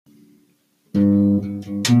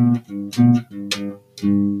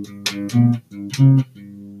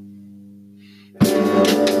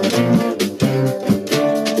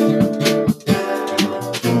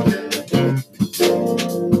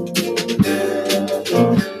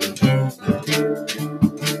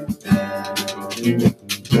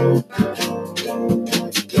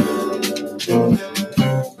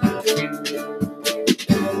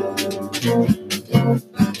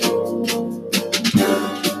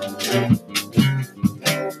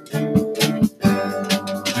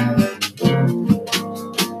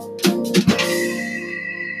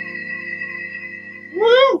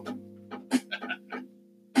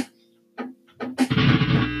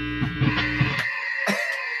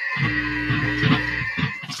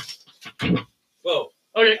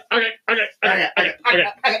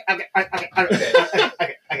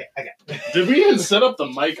Did we even set up the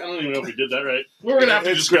mic? I don't even know if we did that right. We're going to have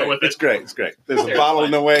to just go with it. It's great. It's great. There's a bottle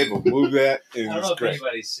in the way. We'll move that. I don't know if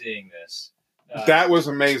anybody's seeing this. That was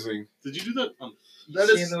amazing. Did you do that?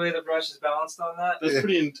 Seeing the way the brush is balanced on that? That's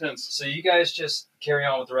pretty intense. So you guys just carry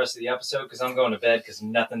on with the rest of the episode because I'm going to bed because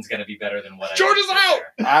nothing's going to be better than what George is out!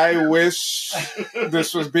 There. I wish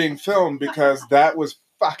this was being filmed because that was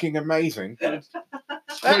fucking amazing. That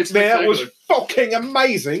was fucking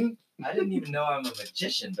amazing. I didn't even know I'm a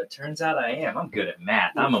magician, but turns out I am. I'm good at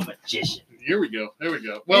math. I'm a magician. Here we go. There we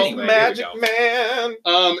go. Well, anyway, Magic Man.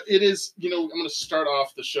 It is, I'm going to start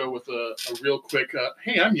off the show with a real quick,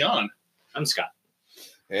 hey, I'm Jan. I'm Scott.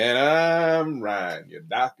 And I'm Ryan. You're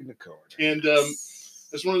Doc in the corner. And I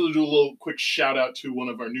just wanted to do a little quick shout out to one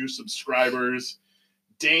of our new subscribers,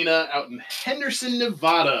 Dana, out in Henderson,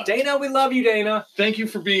 Nevada. Dana, we love you, Dana. Thank you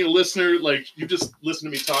for being a listener. Like, you just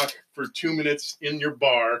listened to me talk for 2 minutes in your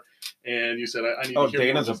bar, and you said, I need to hear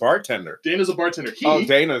Dana's a bartender. Dana's a bartender.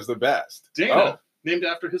 Dana's the best. Dana, named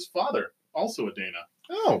after his father, also a Dana.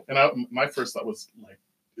 Oh. And my first thought was, like,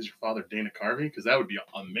 is your father Dana Carvey? Because that would be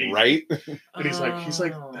amazing. Right? And he's like,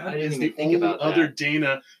 that is the only other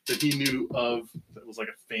Dana that he knew of that was like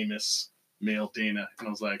a famous male Dana. And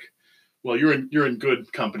I was like, well, you're in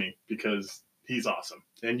good company because he's awesome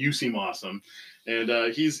and you seem awesome.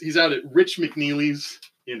 And he's out at Rich McNeely's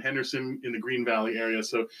in Henderson in the Green Valley area.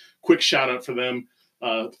 So quick shout out for them,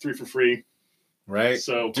 3 for free. Right.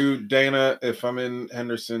 So, dude, Dana, if I'm in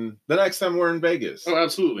Henderson, the next time we're in Vegas,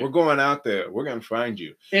 absolutely, we're going out there. We're gonna find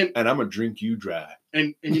you, and I'm gonna drink you dry.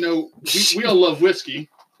 And we all love whiskey,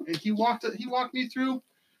 and he walked me through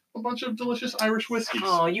a bunch of delicious Irish whiskeys.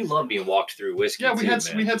 Oh, you love being walked through whiskey. Yeah, we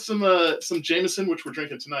had some Jameson, which we're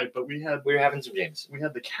drinking tonight, but we were having some Jameson. We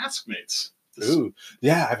had the Caskmates. Ooh,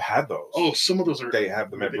 yeah, I've had those. Oh, some of those are. They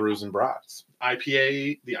have them at Brews and Brats.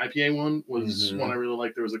 The IPA one was one I really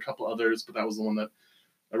liked. There was a couple others, but that was the one that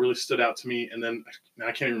really stood out to me. And then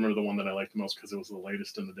I can't even remember the one that I liked the most because it was the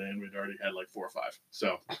latest in the day, and we'd already had like 4 or 5.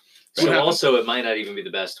 So also, it might not even be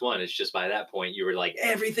the best one. It's just by that point you were like,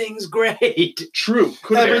 everything's great. True.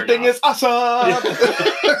 Everything is awesome.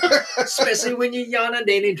 Especially when you're young and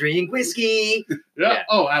Dana drink whiskey. Yeah.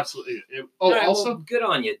 Oh, absolutely. Right, also, good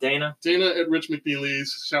on you, Dana. Dana at Rich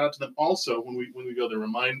McNeely's. Shout out to them. Also, when we go there,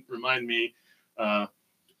 remind me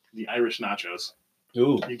the Irish nachos.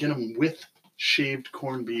 Ooh. You get them with shaved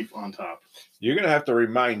corned beef on top. You're gonna have to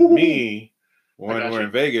remind me when we're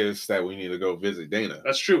in Vegas that we need to go visit Dana.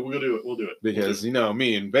 That's true. We'll do it. Because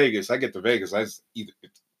me in Vegas, I get to Vegas, I just eat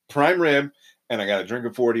prime rib, and I got to drink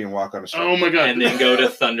a 40 and walk on the street. Oh my god! And then go to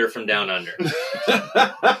Thunder from Down Under.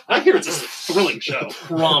 I hear it's a thrilling show.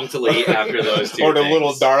 Promptly after those two. Or the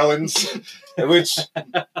Little Darlings, which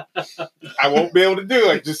I won't be able to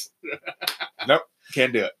do. Nope,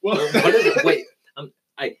 can't do it. Well, what is it? Wait.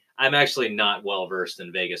 I'm actually not well versed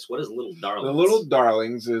in Vegas. What is Little Darlings? The Little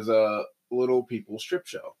Darlings is a little people strip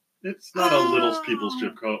show. It's not a little people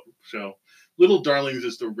strip show. Little Darlings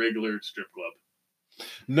is the regular strip club.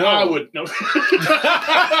 No, I would no.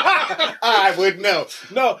 I would know.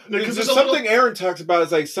 No, because there's something Aaron talks about.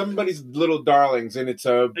 It's like somebody's Little Darlings, and it's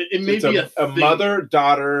a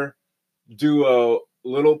mother-daughter duo.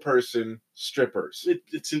 Little person strippers.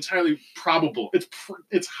 It's entirely probable.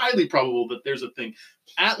 It's highly probable that there's a thing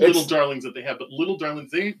at Little Darlings that they have, but Little Darlings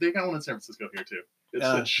they got one in San Francisco here too.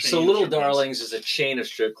 So Little Darlings is a chain of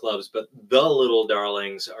strip clubs, but the Little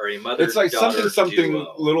Darlings are a mother. It's like something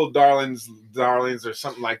duo. Little Darlings or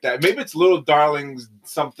something like that. Maybe it's Little Darlings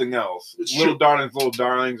something else. It's Little Darlings, Little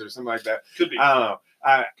Darlings, or something like that. Could be. I don't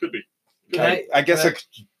know. Could be. I guess I could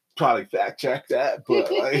probably fact check that,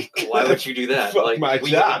 but like, why would you do that? Fuck my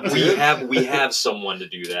job. We have someone to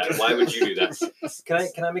do that. Why would you do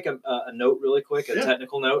that? Can I make a note really quick? A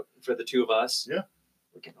technical note for the two of us. Yeah.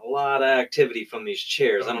 We're getting a lot of activity from these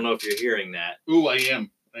chairs. I don't know if you're hearing that. Ooh, I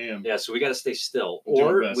am. I am. Yeah, so we got to stay still, We'll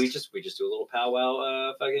or we just do a little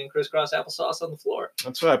powwow, fucking crisscross applesauce on the floor.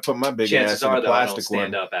 That's why I put my big Chances ass in are, a though, I don't plastic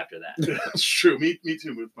stand one. up after that. That's true. Me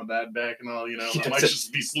too. With my bad back and all, I might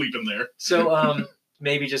just be sleeping there. So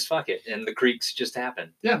maybe just fuck it, and the creaks just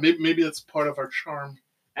happen. Yeah, maybe that's part of our charm.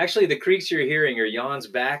 Actually, the creaks you're hearing are Jan's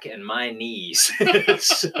back and my knees.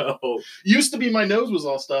 So used to be my nose was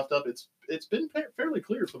all stuffed up. It's been fairly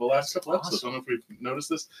clear for the last couple episodes. Awesome. I don't know if we've noticed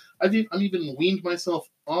this. I'm even weaned myself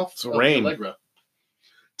off of rain. Allegra.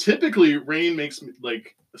 Typically, rain makes me,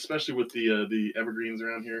 like, especially with the evergreens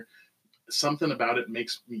around here, something about it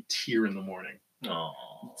makes me tear in the morning. Oh,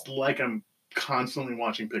 It's like I'm constantly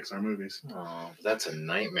watching Pixar movies. oh, that's a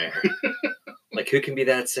nightmare. Like, who can be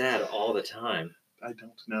that sad all the time? I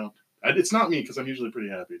don't know. It's not me because I'm usually pretty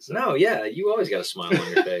happy. So. No, yeah, you always got a smile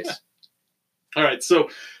on your face. All right, so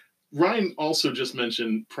Ryan also just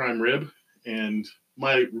mentioned prime rib, and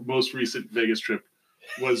my most recent Vegas trip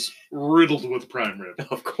was riddled with prime rib.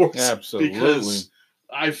 Of course. Absolutely. Because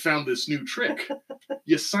I found this new trick.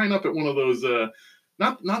 You sign up at one of those,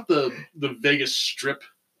 not the Vegas Strip,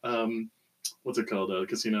 what's it called?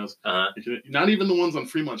 Casinos. Not even the ones on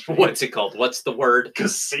Fremont Street. What's it called? What's the word?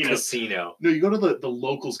 Casino. No, you go to the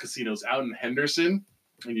locals casinos out in Henderson,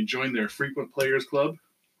 and you join their frequent players club.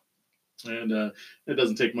 And it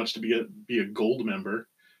doesn't take much to be a gold member.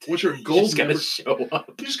 Once you're a gold member, show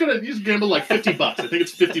up. you just gamble like $50. I think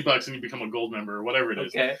it's $50, and you become a gold member or whatever it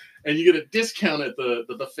is. Okay. And you get a discount at the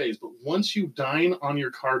buffets. But once you dine on your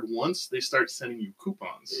card once, they start sending you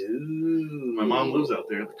coupons. Ooh. My mom lives out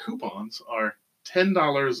there. The coupons are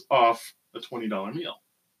 $10 off a $20 meal.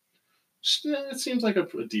 It seems like a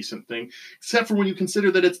decent thing, except for when you consider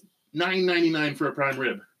that it's $9.99 for a prime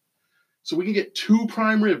rib. So we can get 2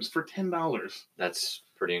 prime ribs for $10. That's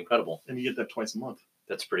pretty incredible. And you get that twice a month.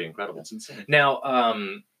 That's pretty incredible. That's insane. Now,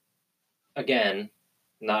 again,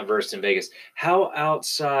 not versed in Vegas. How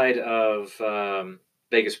outside of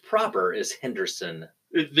Vegas proper is Henderson?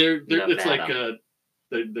 It's like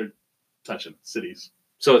they're touching cities.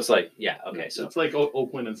 So it's like, yeah, okay. So it's like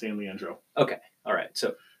Oakland and San Leandro. Okay, all right.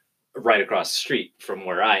 So right across the street from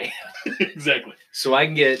where I am. Exactly. So I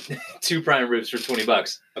can get 2 prime ribs for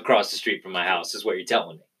 $20 across the street from my house, is what you're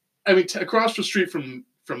telling me. I mean, across the street from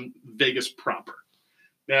Vegas proper.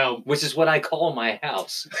 Now, which is what I call my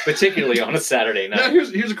house, particularly on a Saturday night. Now,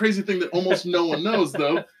 here's a crazy thing that almost no one knows,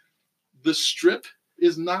 though. The Strip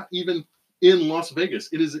is not even in Las Vegas.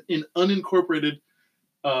 It is in unincorporated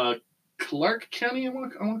Clark County, I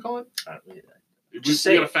want to call it. Just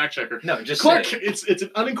we got a fact checker. No, just Clark. say it. It's an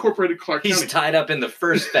unincorporated Clark County. He's tied up in the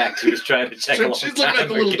first fact he was trying to check. She's looking at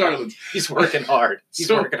the little darlings. He's working hard. He's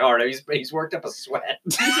working hard. He's worked up a sweat.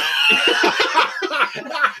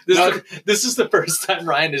 This is the first time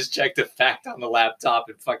Ryan has checked a fact on the laptop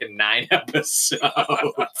in fucking 9 episodes.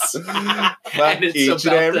 And it's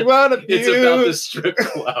about the strip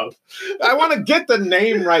club. I want to get the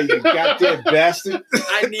name right, you goddamn bastard.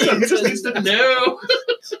 I need to know.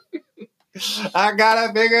 I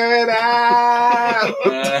gotta figure it out.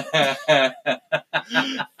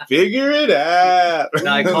 Figure it out.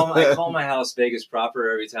 No, I call my house Vegas proper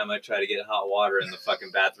every time I try to get hot water in the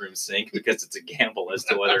fucking bathroom sink because it's a gamble as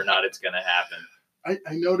to whether or not it's going to happen. I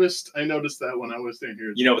noticed that when I was staying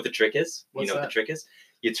here. You know what the trick is? What's what that? the trick is?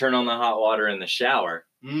 You turn on the hot water in the shower,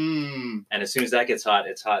 and as soon as that gets hot,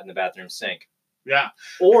 it's hot in the bathroom sink. Yeah.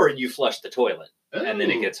 Or you flush the toillet. Oh. And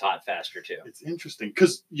then it gets hot faster too. It's interesting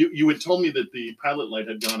because you had told me that the pilot light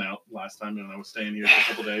had gone out last time when I was staying here for a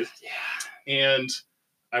couple days. Yeah. And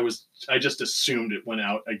I just assumed it went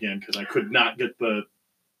out again because I could not get the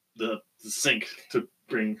sink to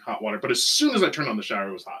bring hot water. But as soon as I turned on the shower,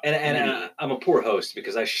 it was hot. And I'm a poor host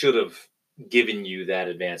because I should have given you that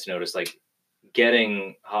advance notice. Like,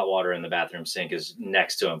 getting hot water in the bathroom sink is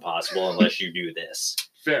next to impossible unless you do this.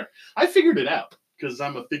 Fair. I figured it out. Because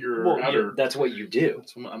I'm a figurer outer. That's what you do.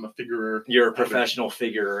 I'm a figurer. You're a professional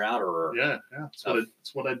figurer outer. Yeah.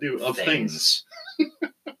 That's what I do of things.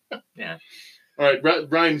 Yeah. All right,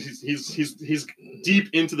 Ryan. He's deep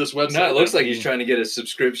into this website. No, it looks like he's trying to get a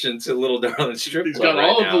subscription to Little Darling Strip Club. He's got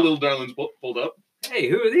all of the Little Darlings pulled up. Hey,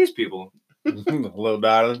 who are these people? Little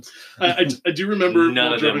Darlings. I do remember.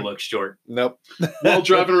 None of them look short. Nope. While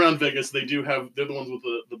driving around Vegas, they're the ones with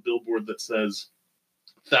the billboard that says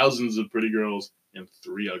thousands of pretty girls and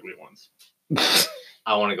 3 ugly ones.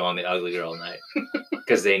 I want to go on the ugly girl night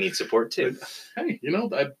because they need support too. Hey,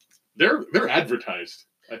 they're advertised.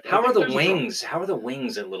 How are the wings? How are the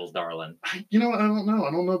wings at Little Darling? I don't know.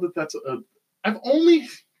 I don't know that that's I've only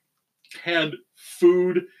had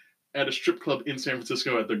food at a strip club in San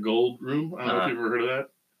Francisco at the Gold Room. I don't know if you've ever heard of that.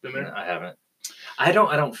 Been there? No, I haven't. I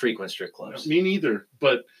don't frequent strip clubs. Me neither.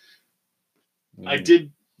 But I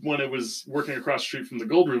did when I was working across the street from the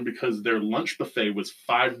Gold Room because their lunch buffet was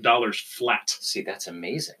 $5 flat. See, that's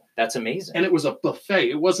amazing. That's amazing. And it was a buffet.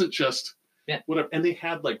 It wasn't just whatever. And they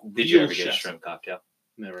had like Did you ever get a shrimp cocktail?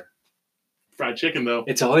 Never. Fried chicken though.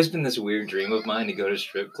 It's always been this weird dream of mine to go to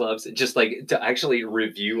strip clubs, just like to actually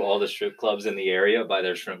review all the strip clubs in the area by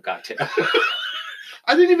their shrimp cocktail.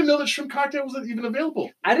 I didn't even know that shrimp cocktail was even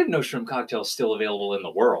available. I didn't know shrimp cocktail is still available in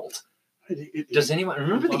the world. Does anyone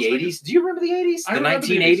remember the 80s? Do you remember the 80s? The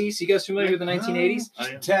 1980s? You guys familiar with the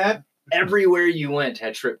 1980s? Ted? Everywhere you went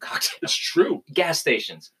had shrimp cocktail. It's true. Gas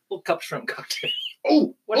stations, little cup shrimp cocktail.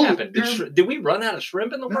 What happened? Did we run out of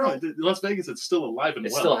shrimp in the world? No, Las Vegas, it's still alive and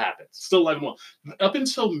well. It still happens. Still alive and well. Up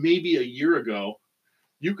until maybe a year ago,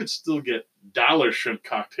 you could still get dollar shrimp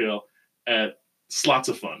cocktail at Slots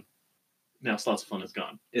of Fun. Now Slots of Fun is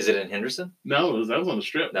gone. Is it in Henderson? No, that was on the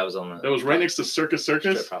Strip. That was on the. That was right next to Circus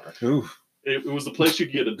Circus. Strip proper. Oof. It was the place you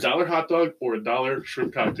could get a $1 hot dog or a $1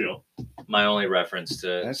 shrimp cocktail. My only reference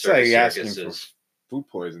to That's Circus like asking Circus for food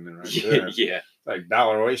poisoning right is there. yeah. Like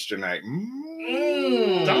dollar oyster night.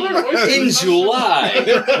 Dollar oyster in July.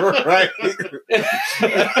 Right.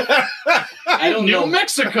 I don't New know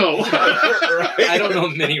Mexico. I don't know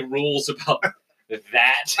many rules about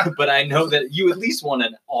that, but I know that you at least want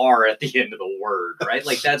an R at the end of the word, right?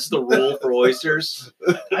 Like that's the rule for oysters.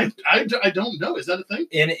 I don't know. Is that a thing?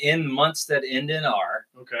 In months that end in R,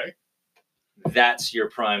 okay, that's your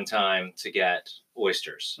prime time to get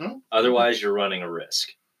oysters. Oh. Otherwise, you're running a risk.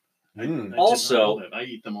 I Also, I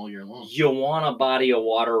eat them all year long. you want a body of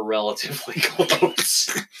water relatively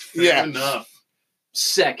close. Fair enough.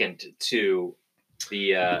 Second to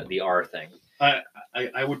the R thing.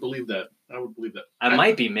 I would believe that. I would believe that. I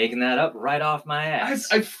might be making that up right off my ass.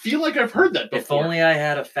 I feel like I've heard that before. If only I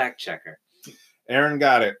had a fact checker. Aaron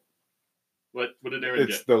got it. What did Aaron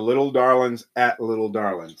It's get? the Little Darlings at Little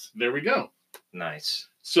Darlings. There we go. Nice.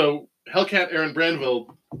 So Hellcat Aaron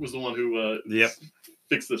Brandville was the one who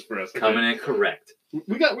fixed this for us. Okay? Coming in correct.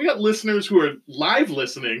 We got listeners who are live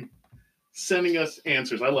listening, sending us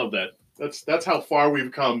answers. I love that. That's how far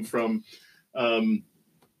we've come from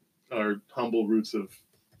our humble roots of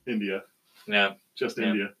India. Yeah. Just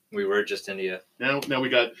India. We were just India. Now we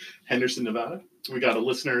got Henderson, Nevada. We got a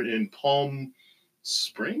listener in Palm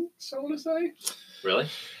Springs, I want to say. Really?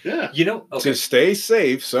 Yeah. You know, okay. To stay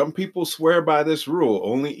safe, some people swear by this rule.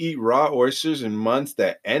 Only eat raw oysters in months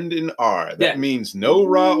that end in R. That means no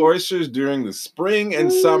raw oysters during the spring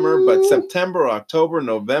and summer, but September, October,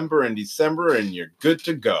 November, and December, and you're good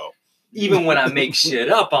to go. Even when I make shit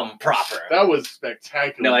up, I'm proper. That was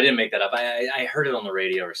spectacular. No, I didn't make that up. I heard it on the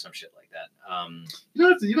radio or some shit like that. You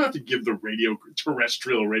don't have to give the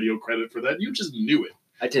terrestrial radio credit for that. You just knew it.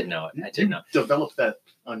 I did know it. I did know. Develop that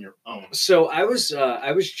on your own. So I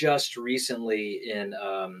was just recently in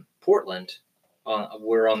Portland.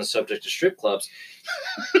 We're on the subject of strip clubs,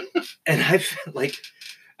 and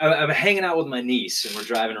I'm hanging out with my niece, and we're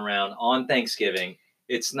driving around on Thanksgiving.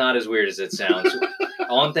 It's not as weird as it sounds.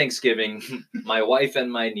 On Thanksgiving, my wife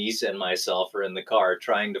and my niece and myself are in the car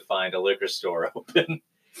trying to find a liquor store open.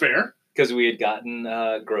 Fair. Because we had gotten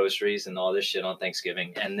groceries and all this shit on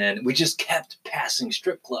Thanksgiving. And then we just kept passing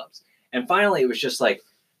strip clubs. And finally, it was just like,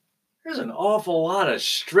 there's an awful lot of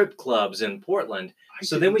strip clubs in Portland.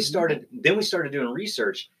 So then we started doing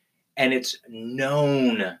research. And it's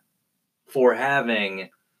known for having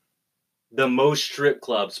the most strip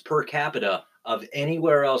clubs per capita of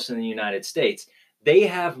anywhere else in the United States. They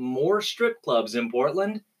have more strip clubs in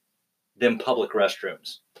Portland than public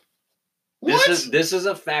restrooms. What? This is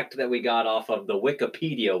a fact that we got off of the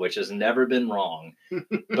Wikipedia, which has never been wrong.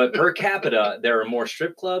 But per capita, there are more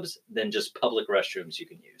strip clubs than just public restrooms you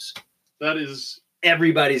can use. That is...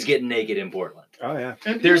 Everybody's getting naked in Portland. Oh, yeah.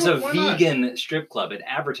 And There's a vegan strip club. It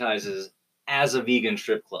advertises as a vegan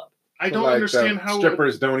strip club. I don't understand how...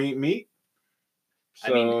 Strippers don't eat meat? So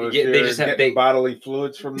I mean, if they you're just have getting bodily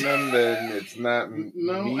fluids from them, then it's not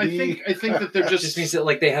No, meaty. I think that they're It just... just means that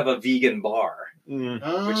like they have a vegan bar.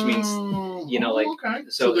 Which means, like okay.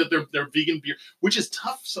 so that they're vegan beer, which is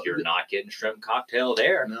tough. So you're not getting shrimp cocktail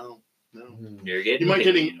there. No. You're getting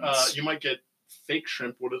you might get fake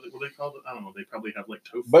shrimp. What are they called? I don't know. They probably have like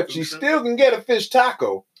tofu. But you shrimp. still can get a fish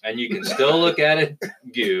taco. And you can still look at it.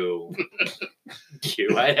 Goo.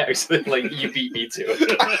 I actually you beat me to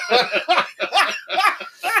it.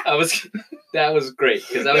 That was great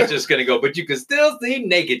because I was just gonna go, but you can still see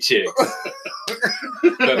naked chicks.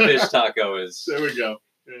 But fish taco is. There we go.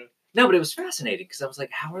 Yeah. No, but it was fascinating because I was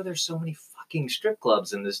like, how are there so many fucking strip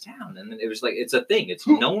clubs in this town? And it was like, it's a thing. It's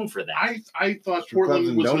known for that. I thought Strip Portland clubs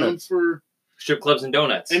and was known donuts. for strip clubs and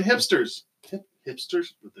donuts and hipsters.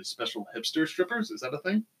 hipsters, the special hipster strippers. Is that a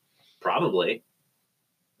thing? Probably.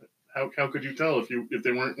 How could you tell if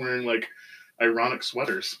they weren't wearing like ironic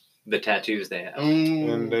sweaters? The tattoos they have.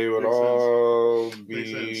 And they would all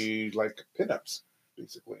be like pinups,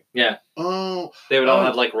 basically. Yeah. Oh. They would all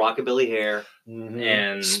have like rockabilly hair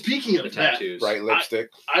and speaking of tattoos. Bright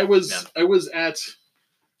lipstick. I was at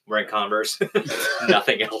wearing Converse.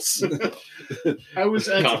 Nothing else. I was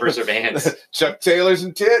at Converse or Vans. Chuck Taylors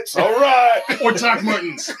and tits. All right. Or Doc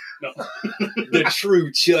Martens. No. The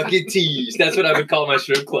true Chuck E. Cheese. That's what I would call my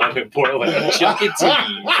strip club in Portland. Chuck E.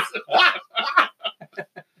 Cheese.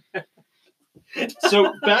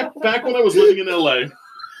 So back when I was living in LA,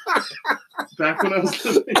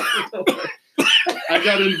 I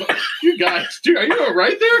got invited. You guys, dude, are you all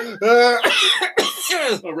right there?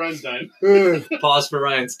 Oh, Ryan's dying. Pause for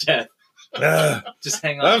Ryan's death. Just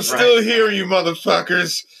hang on. I'm still here, you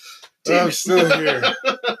motherfuckers. I'm still here.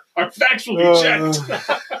 Our facts will be checked.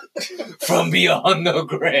 From beyond the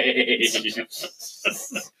grave.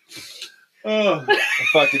 A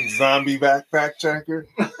fucking zombie fact checker.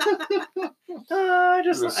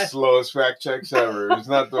 The slowest fact checks ever. It's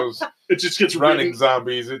not those. It just gets running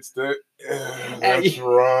zombies. It's the that's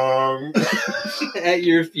wrong. At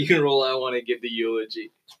your funeral, I want to give the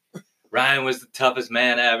eulogy. Ryan was the toughest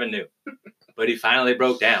man I ever knew, but he finally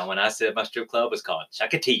broke down when I said my strip club was called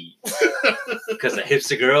Chuck E. Cheese because the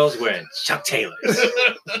hipster girls wearing Chuck Taylors.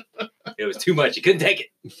 It was too much. He couldn't take it.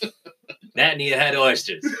 That and he had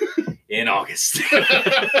oysters in August.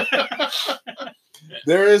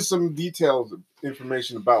 There is some detailed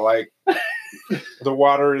information about like the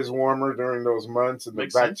water is warmer during those months, and the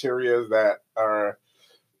bacteria that are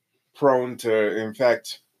prone to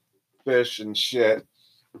infect fish and shit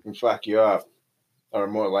and fuck you up are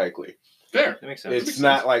more likely. Fair. That makes sense. It's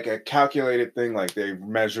not like a calculated thing, like they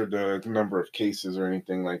measured the number of cases or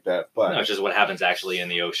anything like that. But no, it's just what happens actually in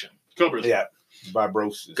the ocean. Cobras. Yeah.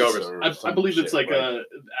 Vibrosis. Cobras. I believe it's like a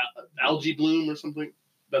algae bloom or something.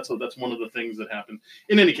 That's one of the things that happen.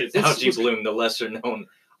 In any case, algae bloom, the lesser known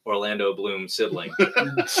Orlando Bloom sibling.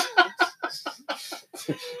 The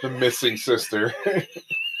missing sister.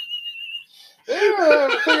 Yeah,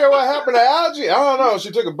 figure out what happened to Algie. I don't know.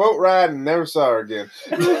 She took a boat ride and never saw her again.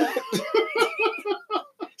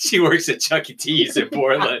 She works at Chuck E. Cheese in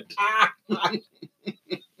Portland. All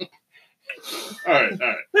right.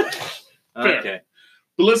 Fair. Okay.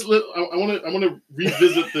 But I want to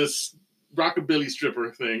revisit this rockabilly stripper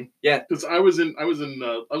thing. Yeah. Because I was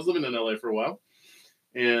living in LA for a while,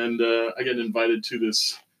 and I got invited to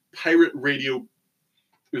this pirate radio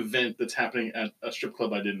event that's happening at a strip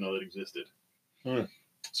club I didn't know that existed.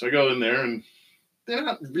 So I go in there, and they're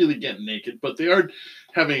not really getting naked, but they are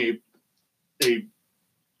having a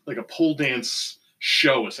pole dance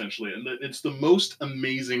show essentially, and it's the most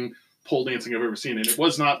amazing pole dancing I've ever seen. And it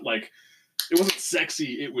wasn't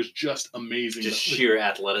sexy; it was just amazing. Just sheer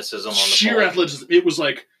athleticism on the sheer pole. Athleticism. It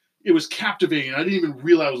was captivating. I didn't even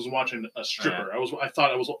realize I was watching a stripper. Yeah. I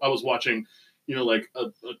thought I was watching, like a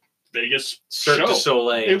Vegas Cirque show. du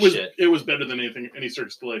Soleil. It was better than any Cirque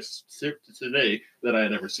du Soleil that I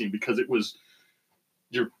had ever seen, because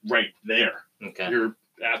you're right there. Okay. You're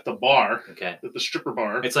at the bar. Okay. At the stripper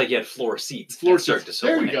bar. It's like you had floor seats. Cirque du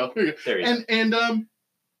Soleil. There you go.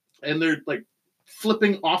 And they're like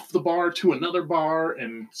flipping off the bar to another bar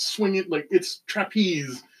and swinging like it's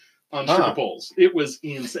trapeze on stripper poles. It was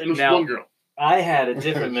insane. It was one girl. I had a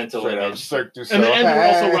different mental image. And they're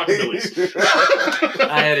also rockabillys.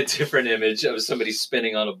 I had a different image of somebody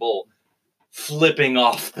spinning on a bowl, flipping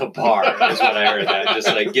off the bar. That's what I heard. That just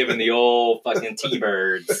like giving the old fucking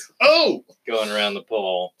T-birds. Oh, going around the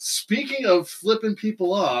pole. Speaking of flipping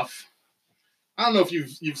people off, I don't know if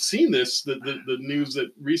you've seen this. The news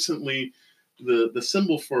that recently the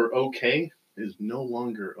symbol for OK is no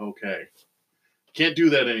longer OK. Can't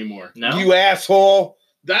do that anymore. No, you asshole.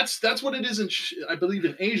 That's what it is I believe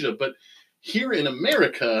in Asia, but here in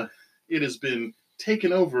America, it has been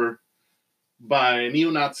taken over by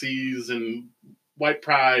neo-Nazis and white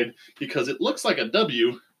pride because it looks like a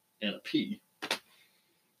W and a P.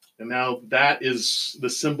 And now that is the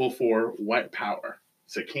symbol for white power.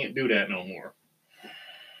 So it can't do that no more.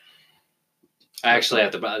 I actually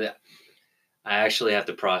have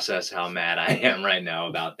to process how mad I am right now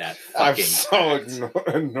about that fucking I'm so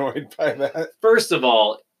annoyed by that. First of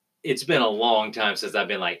all, it's been a long time since I've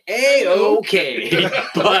been like, A-OK.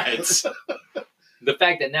 But the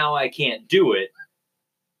fact that now I can't do it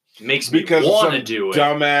makes me want to do it.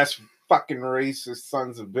 Dumbass fucking racist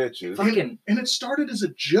sons of bitches. And it started as a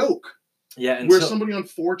joke. Yeah, and where somebody on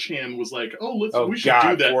 4chan was like, we should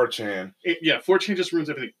do that. 4chan. 4chan just ruins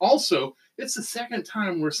everything. Also, It's the second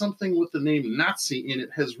time where something with the name Nazi in it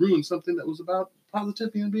has ruined something that was about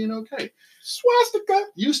positivity and being okay. Swastika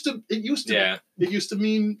It used to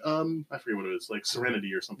mean I forget what it is, like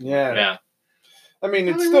serenity or something. Yeah. I mean,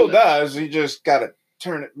 it still does. You just gotta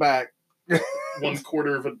turn it back.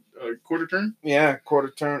 1/4 of a quarter turn. Yeah, quarter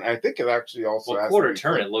turn. I think it actually also has quarter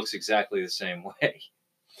turn. It looks exactly the same way.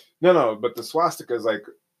 No, but the swastika is like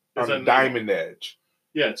on a diamond edge.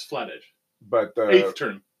 Yeah, it's flat edge. But the 8th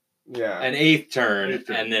turn. Yeah, an 8th turn,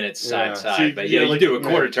 and then it's side. See, but you do a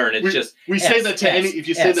quarter turn. It's just we say that to if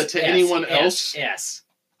you say that to anyone else, yes,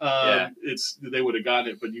 it's they would have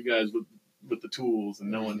gotten it, but you guys with the tools and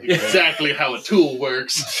knowing exactly how a tool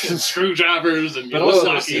works, and screwdrivers and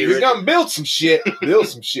we're gonna build some shit.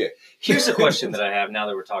 Here's a question that I have now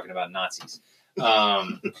that we're talking about Nazis.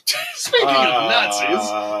 Speaking of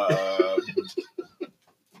Nazis.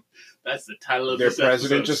 That's the title of their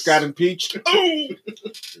president just got impeached. Oh,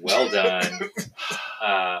 well done.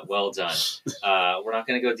 Well done. We're not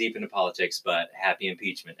going to go deep into politics, but happy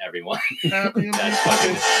impeachment, everyone. Happy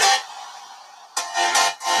impeachment.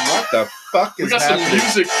 What the fuck is happening? We got some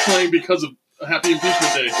music playing because of Happy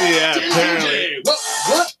Impeachment Day. Yeah, apparently.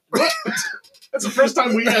 What? That's the first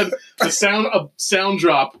time we had a sound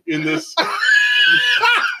drop in this.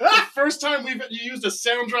 The first time we've used a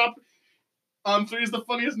sound drop on 3 is the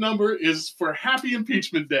funniest number is for Happy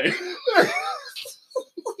Impeachment Day.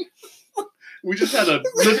 We just had a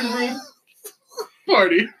living room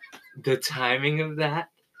party. The timing of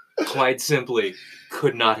that, quite simply,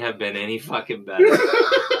 could not have been any fucking better.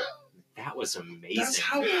 That was amazing. That's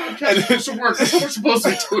how podcasts work. That's what we're supposed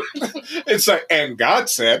to do. It's like, and God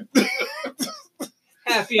said.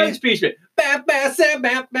 Happy impeachment.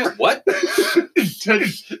 What?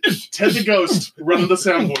 Ted the Ghost running the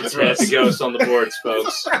soundboards for us. Ted the Ghost on the boards,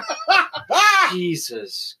 folks.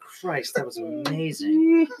 Jesus Christ, that was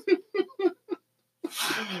amazing.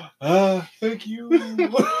 Thank you.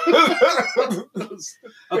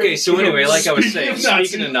 Okay, so anyway, like I was saying,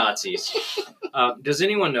 speaking of Nazis, does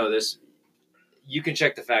anyone know this? You can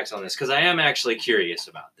check the facts on this, because I am actually curious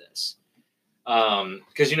about this.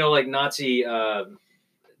 Because, like Nazi...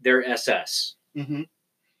 they're SS. Mm-hmm.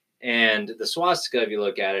 And the swastika, if you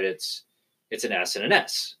look at it, it's an S and an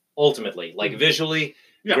S, ultimately. Like visually,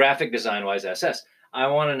 graphic design-wise, SS. I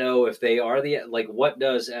want to know if they are what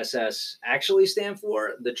does SS actually stand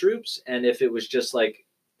for, the troops? And if it was just like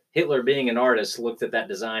Hitler being an artist looked at that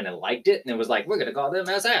design and liked it, and it was like, we're going to call them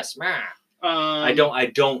SS. I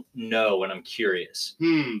don't know, and I'm curious.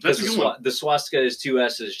 That's a good one. The swastika is 2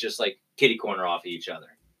 S's just like kitty corner off of each other.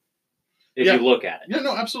 If you look at it. Yeah,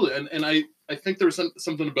 no, absolutely. And I think there was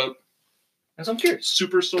something about... And so I'm curious.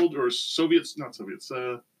 Super soldiers, or Soviets, not Soviets.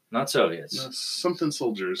 Not Soviets. Something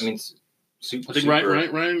soldiers. I mean, I think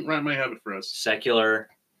Ryan might have it for us. Secular.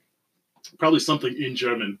 Probably something in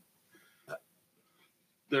German.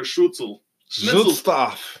 They're Schutzel.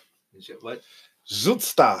 Schutzstaff. What?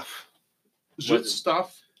 Schutzstaff.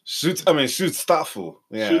 Schutzstaff? Schutzstaffel.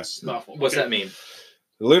 Yeah. Schutzstaffel. What's that mean?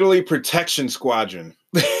 Literally protection squadron.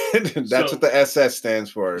 That's what the SS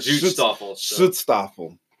stands for. Schutzstaffel.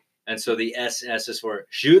 Schutzstaffel. And so the SS is for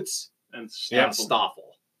Schutz and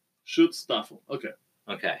Staffel. Schutzstaffel. Okay.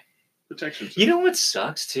 Protection. You know what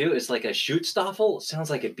sucks too? Is like a Schutzstaffel sounds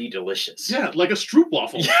like it'd be delicious. Yeah, like a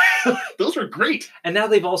Stroopwafel. Yeah. Those are great. And now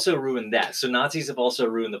they've also ruined that. So Nazis have also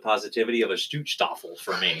ruined the positivity of a Schutzstaffel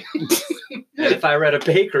for me. And if I were at a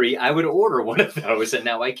bakery, I would order one of those, and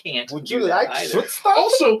now I can't. Would you like Schutzstaffel?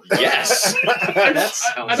 Also, yes. That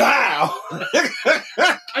sounds wow.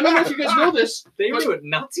 I don't know if you guys know this.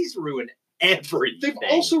 Nazis ruin everything. They've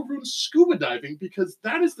also ruined scuba diving, because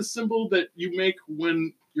that is the symbol that you make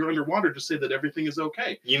when you're underwater to say that everything is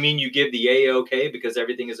okay. You mean you give the A-OK because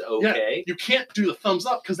everything is okay? Yeah, you can't do the thumbs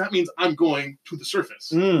up because that means I'm going to the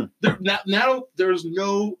surface. Now there's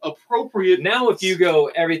no appropriate... Now if you go,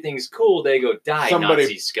 everything's cool, they go, die,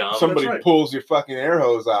 Nazi scum. Somebody pulls your fucking air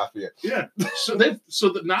hose off you. Yeah. So the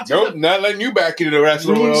Nazis... Nope, not letting you back into the rest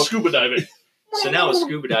of the world. Scuba diving. So now with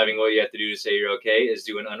scuba diving, all you have to do to say you're okay is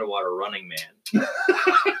do an underwater running man.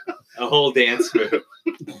 A whole dance move.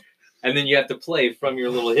 And then you have to play from your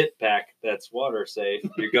little hit pack that's water safe,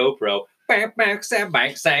 your GoPro. Tent party!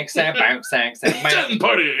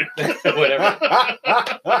 Whatever.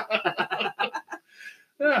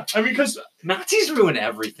 Yeah, I mean, because Nazis ruin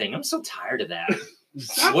everything. I'm so tired of that.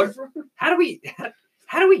 How do we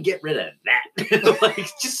get rid of that? Like,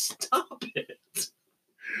 just stop it.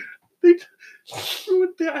 They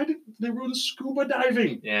ruined scuba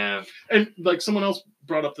diving. Yeah. And like someone else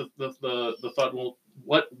brought up the thought, well,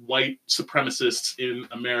 what white supremacists in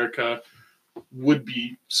America would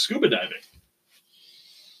be scuba diving?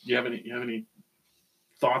 You have any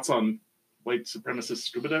thoughts on white supremacist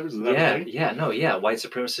scuba divers? Is that White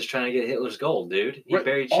supremacists trying to get Hitler's gold, dude. He right.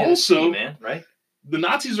 buried shit at sea, man, right? The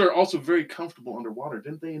Nazis are also very comfortable underwater.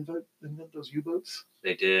 Didn't they invent those U-boats?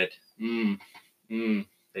 They did.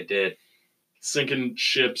 They did. Sinking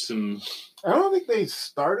ships and... I don't think they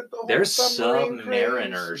started the whole They're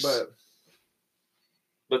submariners,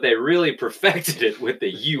 but they really perfected it with the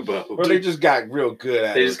U-boat. Or they just got real good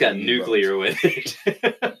at it. They just got nuclear with it.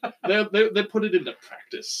 they put it into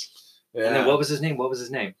practice. Yeah. And then what was his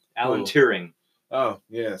name? Alan Turing. Oh,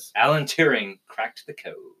 yes. Alan Turing cracked the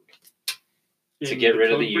code to get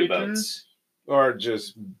rid of the U-boats. Or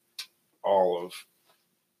just all of...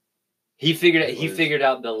 He figured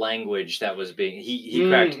out the language that was being... He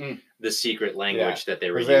cracked the secret language that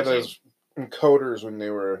they were using. They had those encoders when they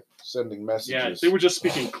were sending messages. Yeah, they were just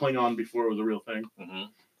speaking Klingon before it was a real thing.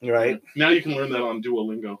 Mm-hmm. Right. Now you can learn that on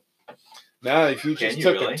Duolingo. Now, if you just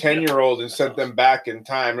took a 10-year-old and sent them back in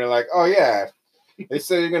time, they're like, oh, yeah, they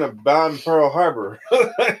said you're going to bomb Pearl Harbor.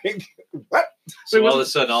 What? So all of a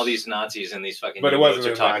sudden, all these Nazis and these fucking U-boats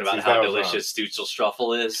are talking about how delicious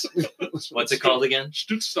Stutzelstoffel is. What's it called again?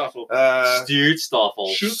 Stutstoffel.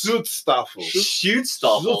 Stutstoffel. Stutstoffel.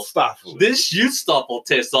 Stutstoffel. This Stutstoffel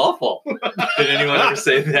tastes awful. Did anyone ever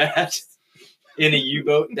say that? In a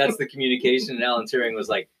U-boat? That's the communication. And Alan Turing was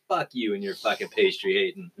like, fuck you and your fucking pastry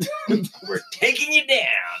hating. We're taking you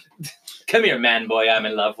down. Come here, man boy I'm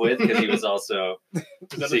in love with, because he was also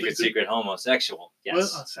secret homosexual. Yes.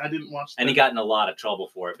 Well, I didn't watch that. And he got in a lot of trouble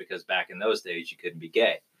for it because back in those days you couldn't be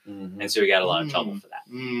gay. And so he got a lot of trouble for that.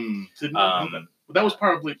 That was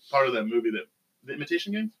probably part of that movie, The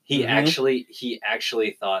Imitation Game? He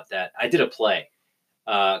actually thought that... I did a play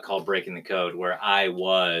called Breaking the Code where I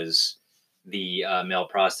was the male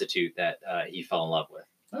prostitute that he fell in love with.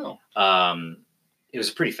 Oh. It was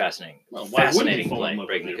a pretty fascinating play,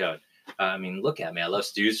 Breaking the Code. I mean, look at me. I love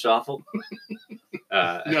Stutstoffel. You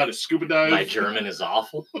got to scuba dive. My German is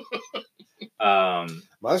awful. My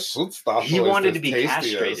Stutstoffel he wanted to be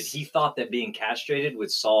castrated. He thought that being castrated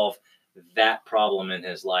would solve that problem in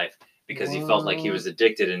his life because he felt like he was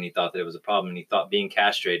addicted and he thought that it was a problem. And he thought being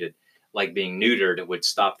castrated, like being neutered, would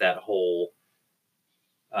stop that whole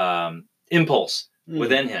impulse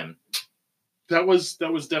within him. That was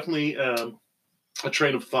definitely a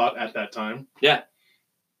train of thought at that time. Yeah.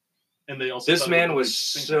 And they also this man was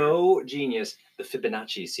so genius. The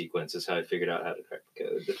Fibonacci sequence is how I figured out how to crack the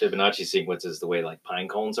code. The Fibonacci sequence is the way like pine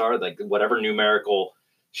cones are. Like whatever numerical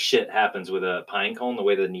shit happens with a pine cone, the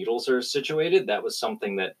way the needles are situated, that was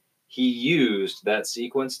something that he used that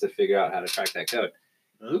sequence to figure out how to crack that code.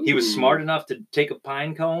 Ooh. He was smart enough to take a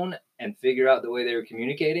pine cone and figure out the way they were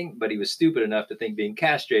communicating, but he was stupid enough to think being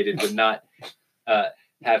castrated would not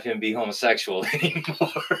have him be homosexual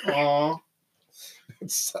anymore. Aww.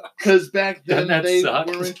 Because back then they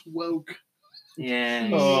weren't woke. Yeah.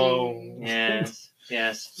 Oh. Yes.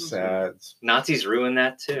 Sad. Nazis ruined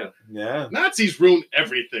that too. Yeah. Nazis ruined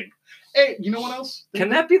everything. Hey, you know what else? Can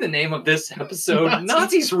that be the name of this episode?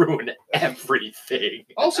 Nazis ruined everything.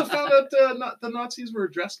 Also found out the Nazis were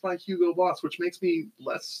dressed by Hugo Boss, which makes me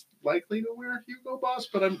less likely to wear Hugo Boss,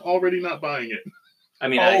 but I'm already not buying it. I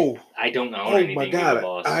mean, I don't know anything. Oh my God. Hugo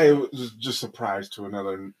Boss. I was just surprised to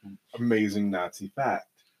another amazing Nazi fact.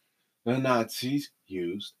 The Nazis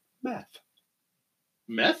used meth.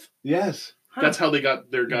 Meth? Yes. That's how they got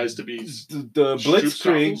their guys to be... The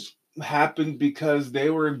Blitzkrieg happened because they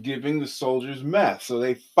were giving the soldiers meth. So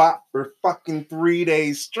they fought for fucking 3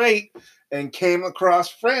 days straight and came across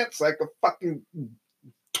France like a fucking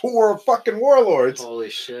tour of fucking warlords. Holy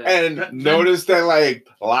shit. And noticed that like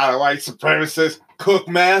a lot of white supremacists cook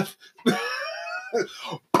meth.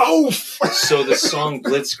 Poof! So the song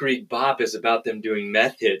Blitzkrieg Bop is about them doing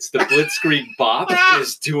meth hits. The Blitzkrieg Bop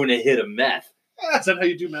is doing a hit of meth. Is that how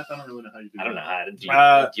you do meth? I don't really know how you do. I don't know how to do.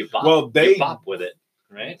 You bop. Well, they bop with it,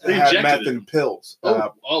 right? They had meth in pills,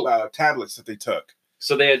 tablets that they took.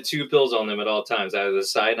 So they had two pills on them at all times, either the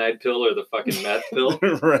cyanide pill or the fucking meth pill.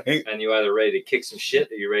 Right. And you either ready to kick some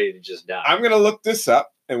shit or you're ready to just die. I'm gonna look this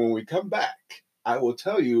up, and when we come back, I will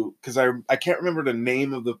tell you because I can't remember the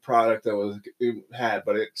name of the product that it had,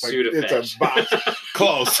 but it's a box.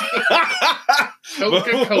 Close.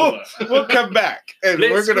 Coca-Cola. We'll come back, and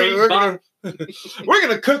we're gonna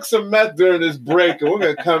cook some meth during this break, and we're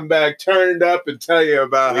gonna come back turned up and tell you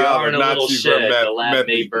about how the Nazis were the lab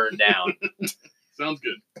may burn down. Sounds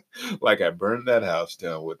good. Like I burned that house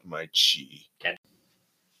down with my chi.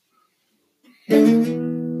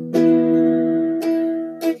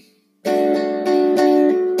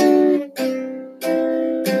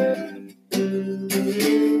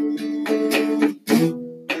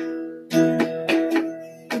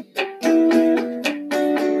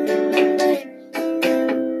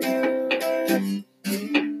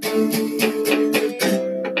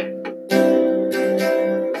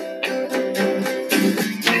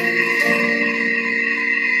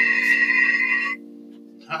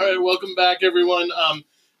 back, everyone.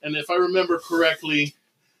 And if I remember correctly,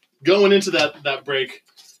 going into that break,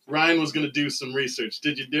 Ryan was going to do some research.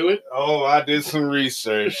 Did you do it? Oh, I did some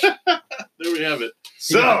research. There we have it.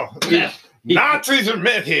 So, Nazis are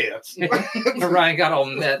meth heads. Ryan got all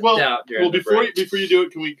met out. Well, before you do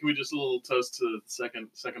it, can we just a little toast to the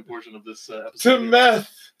second portion of this episode? To meth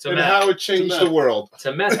and how it changed the world.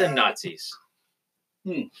 To meth and Nazis.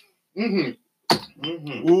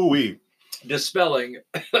 Ooh-wee. Dispelling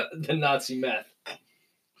the Nazi meth.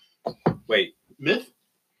 Wait. Myth?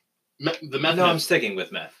 The meth? No, I'm sticking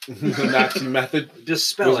with meth. The Nazi method?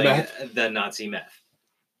 Dispelling the Nazi meth.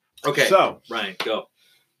 Okay, so Ryan, go.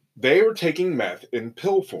 They were taking meth in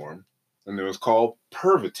pill form, and it was called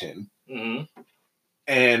Pervitin. Mm-hmm.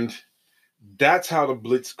 And that's how the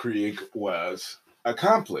Blitzkrieg was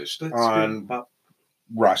accomplished on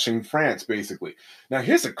rushing France, basically. Now,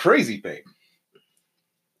 here's the crazy thing.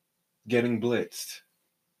 Getting blitzed.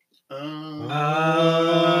 Oh,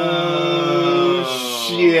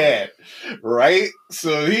 shit. Right?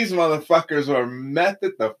 So these motherfuckers were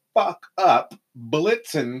methed the fuck up,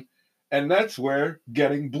 blitzing, and that's where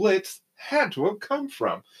getting blitzed had to have come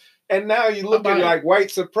from. And now you look at like white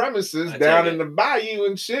supremacists down in the bayou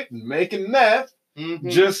and shit and making meth,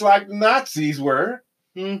 just like Nazis were.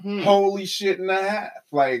 Holy shit and a half.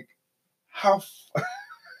 Like, how...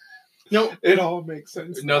 No, it all makes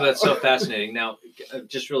sense. No, that's so fascinating. Now,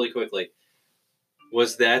 just really quickly,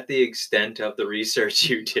 was that the extent of the research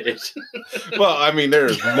you did? Well, I mean,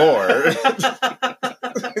 there's more.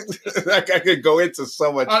 Like, I could go into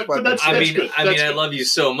so much. I love you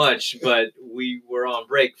so much, but we were on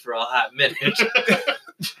break for a hot minute,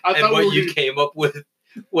 and what you came up with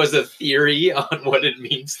was a theory on what it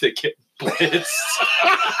means to get blitzed.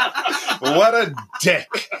 What a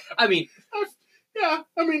dick! I mean. Yeah,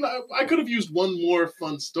 I mean, I could have used one more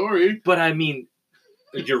fun story. But I mean,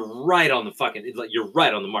 you're right on the you're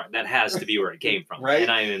right on the mark. That has to be where it came from. Right?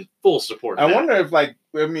 And I am in full support of that. I wonder if,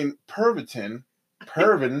 Pervin,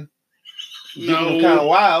 kind of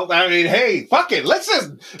wild. I mean, hey, fuck it. Let's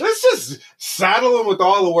just saddle them with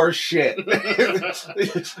all the worst shit.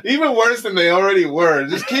 Even worse than they already were.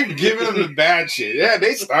 Just keep giving them the bad shit. Yeah,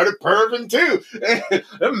 they started perving too.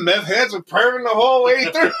 Them meth heads were perving the whole way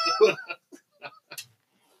through.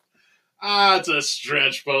 It's a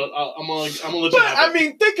stretch, but I'm gonna let you have it. I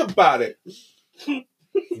mean, think about it.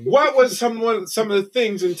 What was some of the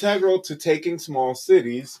things integral to taking small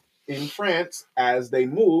cities in France as they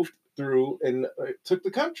moved through and took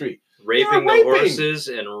the country? Raping the horses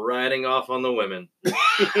and riding off on the women. Yeah,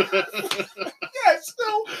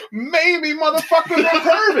 still maybe motherfuckers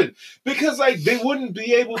were perving because they wouldn't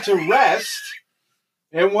be able to rest.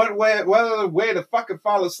 And what other way to fucking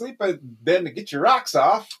fall asleep than to get your rocks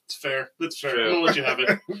off? It's fair. That's fair. True. I'm gonna let you have it.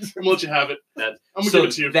 I'm gonna let you have it. I'm gonna give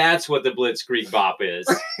it to you. That's what the Blitzkrieg Bop is.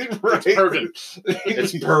 Right. It's pervin.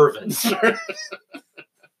 It's pervin.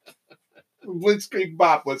 Blitzkrieg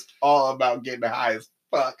Bop was all about getting high as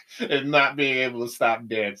fuck and not being able to stop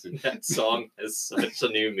dancing. That song has such a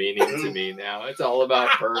new meaning to me now. It's all about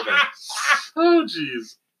pervin. Oh,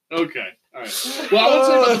 jeez. Okay. All right. Well, I would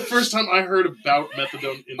say about the first time I heard about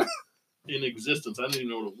methadone in existence, I didn't even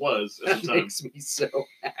know what it was at the time. That makes me so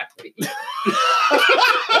happy.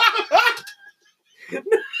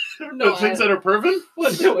 No, things that are pervin?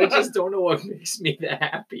 Well, no, I just don't know what makes me the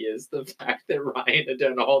happiest. The fact that Ryan had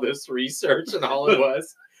done all this research and all it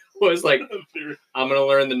was like, I'm going to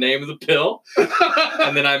learn the name of the pill,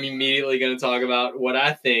 and then I'm immediately going to talk about what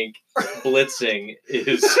I think blitzing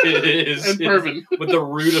is and pervin. What the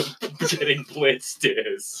root of getting blitzed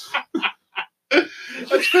is.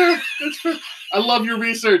 That's fair. That's fair. I love your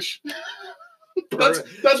research.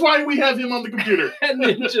 That's why we have him on the computer. And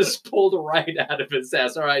then just pulled right out of his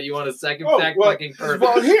ass. All right, you want a second fact? Fucking perfect.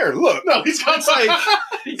 Well, here, look. No, he's got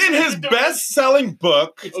in his best-selling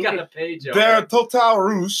book. He's got a page over Der Total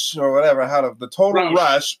Rush, or whatever, the Total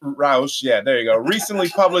Rush. Yeah, there you go. Recently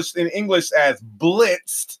published in English as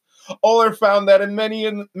Blitzed. Oler found that many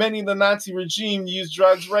of the Nazi regime used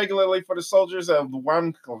drugs regularly for the soldiers of the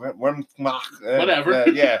German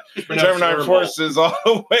armed forces all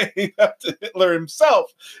the way up to Hitler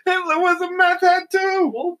himself. Hitler was a meth head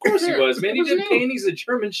too. Well, of course he was, man. He did paintings of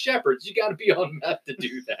German shepherds. You got to be on meth to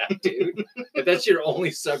do that, dude. If that's your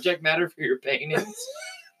only subject matter for your paintings.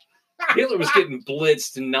 Hitler was getting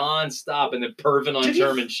blitzed nonstop and then perving on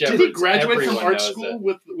German shepherds. Did he graduate from art school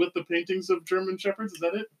with the paintings of German shepherds? Is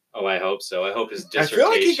that it? Oh, I hope so. I hope his dissertation. I feel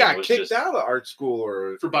like he got kicked out of art school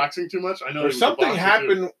or for boxing too much. I know. Or something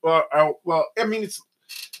happened. Well, I mean,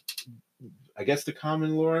 I guess the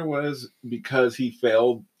common lore was because he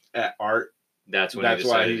failed at art. That's when he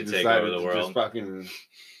decided to take over the world. Just fucking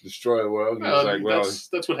destroy the world. He was like, well,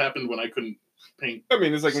 that's what happened when I couldn't paint. I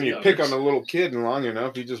mean, it's like when you pick on a little kid long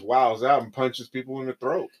enough, he just wows out and punches people in the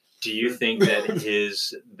throat. Do you think that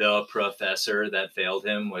the professor that failed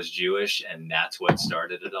him was Jewish and that's what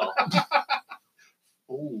started it all?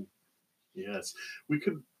 Oh, yes. We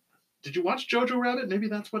could. Did you watch Jojo Rabbit? Maybe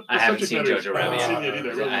that's what. I haven't seen Jojo Rabbit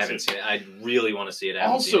yet. I haven't seen it. I really want to see it. I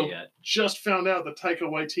haven't seen it yet. Just found out that Taika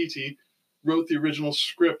Waititi wrote the original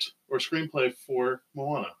script or screenplay for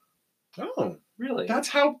Moana. Oh, really? That's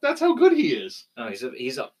how good he is. Oh,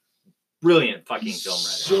 he's a brilliant fucking film writer.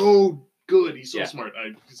 So good. He's so smart.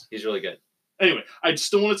 He's really good. Anyway, I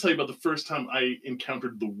still want to tell you about the first time I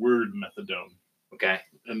encountered the word methadone. Okay.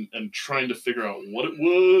 And trying to figure out what it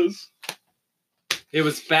was. It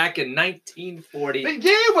was back in 1940. The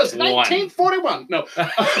year was 1941. No.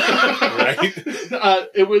 Right?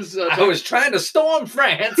 It was... I was trying to storm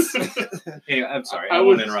France. Anyway, I'm sorry. I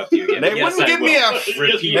won't interrupt you again. They wouldn't give me a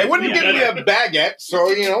baguette, so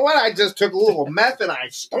you know what? I just took a little meth and I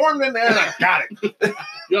stormed in there and I got it.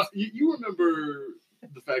 Yeah, you remember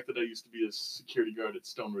the fact that I used to be a security guard at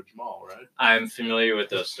Stone Ridge Mall, right? I'm familiar with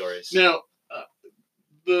those stories. Now...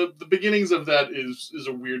 The beginnings of that is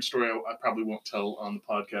a weird story I probably won't tell on the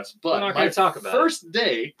podcast. But my first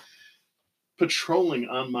day patrolling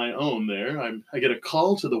on my own there, I get a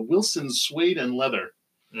call to the Wilson Suede and Leather.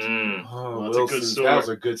 Oh, that's a good story. That was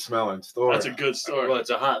a good smelling story. That's a good story. Well,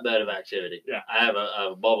 it's a hotbed of activity. Yeah. I have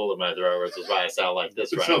a bubble in my throat, which is why I sound like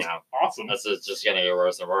this right now. Awesome. That's just going to get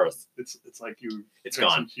worse and worse. It's like you. It's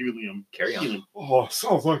gone. Some helium. Carry on. Oh,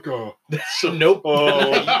 sounds like a. Nope.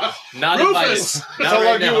 Not Rufus. Sounds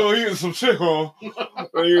like you were eating some chicken.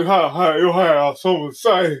 And you have something to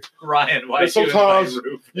say. Ryan, why? Sometimes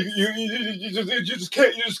you just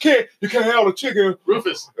can't have the chicken.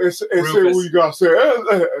 Rufus. And say what you gotta say.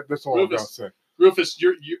 That's all Rufus. I gotta say. Rufus,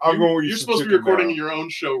 you're supposed to be recording your own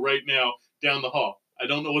show right now down the hall. I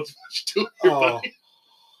don't know what you're doing here, buddy.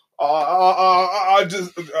 I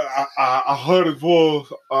heard his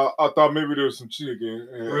voice. I thought maybe there was some chicken.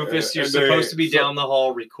 Rufus, you're supposed to be down the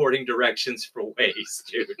hall recording directions for ways,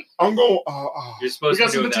 dude. I'm going. You're supposed we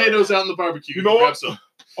got some potatoes out in the barbecue. You know what? Some.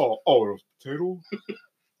 Oh, those potatoes.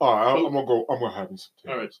 All right, I'm gonna have some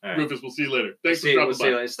potatoes. All right, Rufus, we'll see you later. Thanks for dropping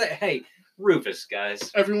by. Hey, Rufus,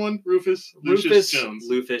 guys. Everyone, Rufus Jones.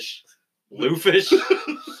 Lufish. Rufus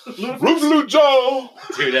Joe.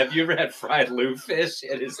 Dude, have you ever had fried lufish?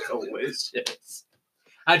 It is delicious.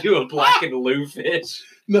 I do a blackened lufish.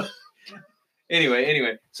 No.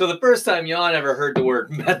 Anyway. So the first time Jan ever heard the word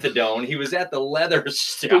methadone, he was at the leather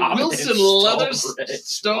shop. Wilson Leather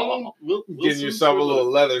Stone. Getting yourself a little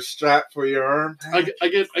leather strap for your arm. I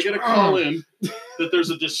get a call in that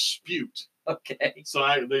there's a dispute. Okay. So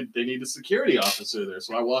they need a security officer there.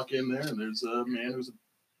 So I walk in there and there's a man who's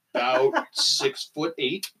about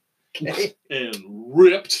 6'8", okay, and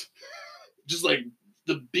ripped, just like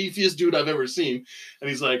the beefiest dude I've ever seen. And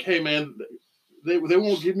he's like, "Hey man, they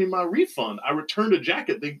won't give me my refund. I returned a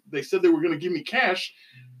jacket. They said they were going to give me cash,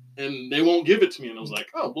 and they won't give it to me." And I was like,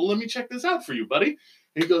 "Oh, well, let me check this out for you, buddy."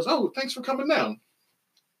 And he goes, "Oh, thanks for coming down."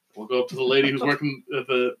 We'll go up to the lady who's working at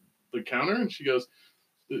the counter, and she goes,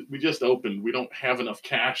 "We just opened. We don't have enough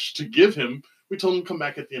cash to give him. We told him to come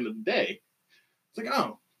back at the end of the day." It's like,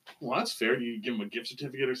 "Oh, well, that's fair. Do you give him a gift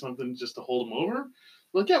certificate or something just to hold him over?"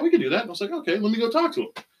 Like, "Yeah, we could do that." And I was like, "Okay, let me go talk to him."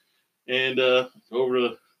 And go over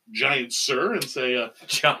to Giant Sir and say,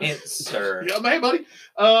 Giant Sir. Yeah, hey, buddy.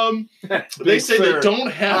 They say they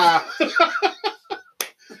don't have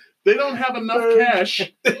they don't have enough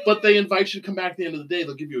cash, but they invite you to come back at the end of the day.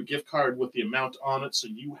 They'll give you a gift card with the amount on it, so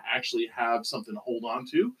you actually have something to hold on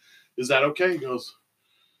to. Is that okay? He goes,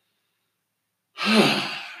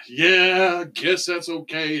 "Yeah, guess that's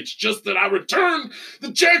okay. It's just that I returned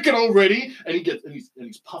the jacket already." And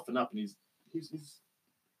he's puffing up, and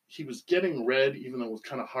he was getting red, even though it was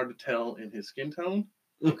kind of hard to tell in his skin tone.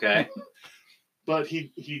 Okay. But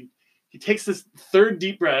he takes this third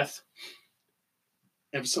deep breath,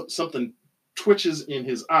 and something twitches in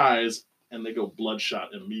his eyes, and they go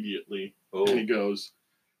bloodshot immediately. Oh. And he goes,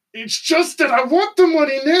 "It's just that I want the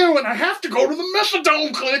money now, and I have to go to the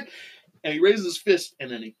methadone clinic." And he raises his fist,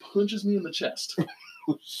 and then he punches me in the chest.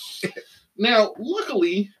 Now,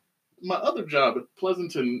 luckily, my other job at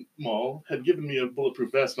Pleasanton Mall had given me a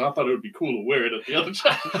bulletproof vest, and I thought it would be cool to wear it at the other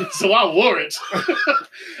job. So I wore it.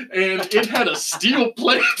 And it had a steel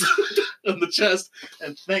plate on the chest.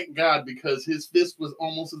 And thank God, because his fist was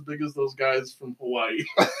almost as big as those guys from Hawaii.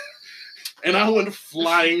 And I went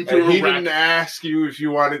flying through and he didn't ask you if you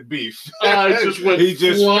wanted beef. I just went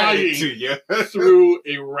flying to you. through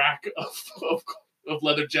a rack of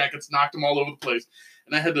leather jackets, knocked them all over the place.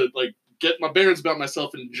 And I had to, get my bearings about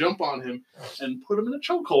myself and jump on him and put him in a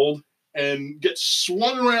chokehold and get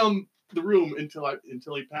swung around the room until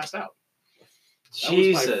he passed out.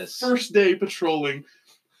 Jesus. That was my first day patrolling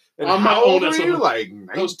And on my how own. old were you? Like 19?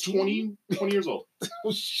 I was 20 years old.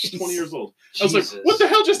 20 years old. I was Jesus. like, what the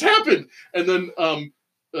hell just happened? And then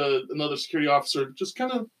another security officer just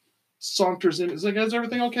kind of saunters in. He's like, is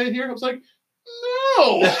everything okay here? I was like,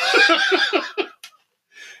 no.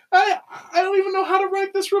 I don't even know how to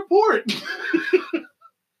write this report.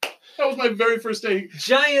 That was my very first day.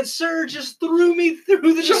 Giant Sir just threw me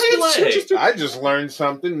through the display. I just learned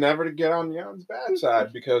something, never to get on Jan's bad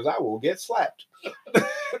side because I will get slapped.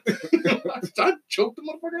 I choked the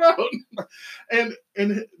motherfucker out.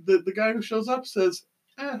 And the guy who shows up says,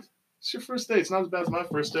 it's your first day. It's not as bad as my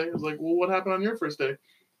first day. I was like, well, what happened on your first day?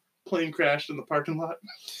 Plane crashed in the parking lot.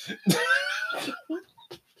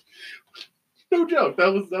 No joke.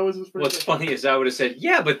 That was his first What's day. funny is I would have said,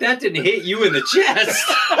 yeah, but that didn't hit you in the chest.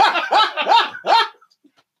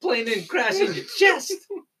 Plane didn't crash in your chest.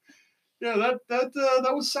 Yeah,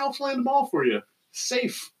 that was Southland Mall for you.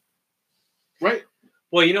 Safe. Right?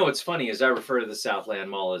 Well, you know what's funny is I refer to the Southland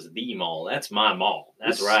Mall as the mall. That's my mall.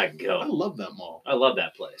 That's where I go. I love that mall. I love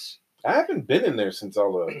that place. I haven't been in there since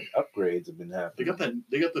all the upgrades have been happening.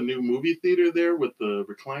 They got the new movie theater there with the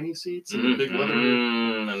reclining seats and the big leather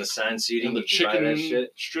and the sign seating and the you can buy that chicken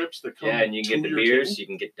shit. strips that come. Yeah, and you can to get the your beers. table. You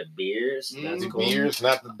can get the beers. That's The cool. beers,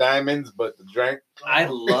 not the diamonds, but the drink. I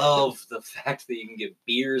love the fact that you can get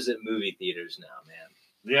beers at movie theaters now,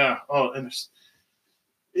 man. Yeah. Oh, and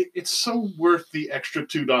it's so worth the extra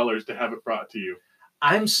 $2 to have it brought to you.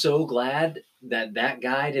 I'm so glad that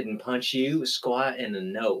guy didn't punch you squat in the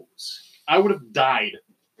nose. I would have died.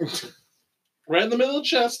 Right in the middle of the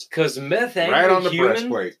chest. Because meth angry Right on the human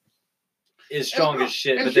breastplate. is strong as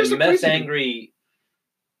shit, and but here's then the meth crazy thing. angry.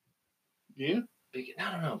 Yeah.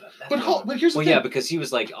 I don't know about methadone. But here's the well, thing. yeah, because he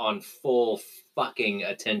was like on full fucking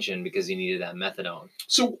attention because he needed that methadone.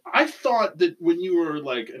 So I thought that when you were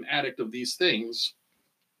like an addict of these things,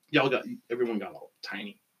 everyone got all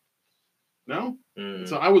tiny. No?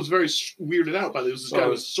 So I was very weirded out by this. This guy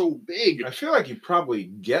was so big. I feel like you probably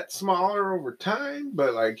get smaller over time,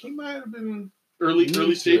 but like he might have been early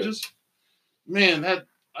stages. Man,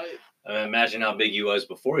 imagine how big he was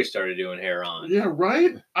before he started doing heroin. Yeah,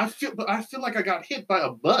 right? I feel like I got hit by a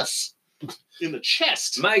bus in the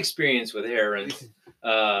chest. My experience with heroin, with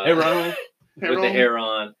Heroin. the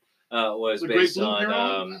heroin, was The based Great Blue on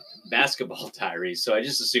heroin? basketball diaries. So I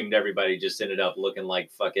just assumed everybody just ended up looking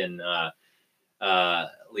like fucking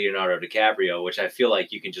Leonardo DiCaprio, which I feel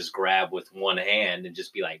like you can just grab with one hand and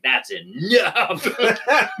just be like, "That's enough."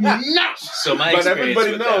 No! So my But experience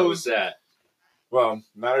everybody with that knows was that. Well,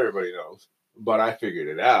 not everybody knows, but I figured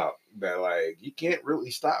it out that like you can't really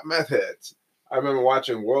stop meth heads. I remember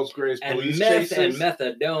watching World's Greatest And Police meth Chases. and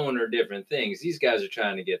methadone are different things. These guys are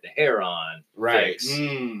trying to get the heroin Right.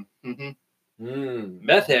 fix.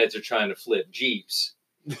 Meth heads are trying to flip Jeeps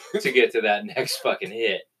to get to that next fucking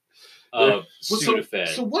hit of Sudafed.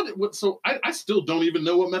 So what? So I still don't even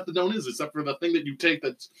know what methadone is, except for the thing that you take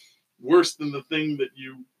that's worse than the thing that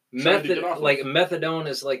you. Methadone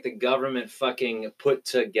is like the government fucking put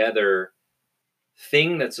together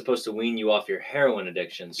thing that's supposed to wean you off your heroin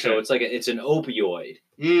addiction. So it's like it's an opioid.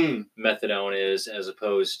 Methadone is, as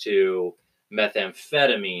opposed to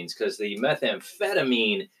methamphetamines, because the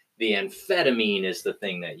amphetamine is the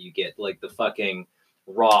thing that you get, like the fucking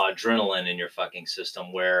raw adrenaline in your fucking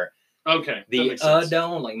system, where the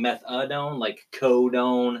adone, like methadone, like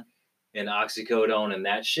codone and oxycodone and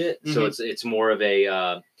that shit. So it's more of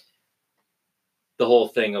a the whole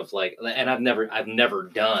thing of like, and I've never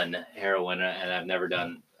done heroin and I've never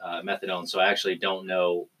done methadone, so I actually don't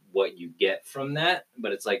know what you get from that.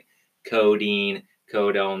 But it's like codeine,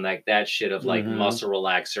 codone, like that shit of like muscle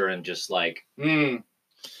relaxer and just like. It's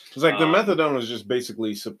like the methadone is just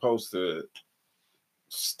basically supposed to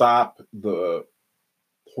stop the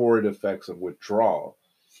horrid effects of withdrawal.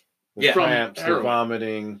 The cramps, the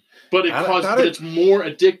vomiting. But it's more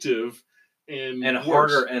addictive and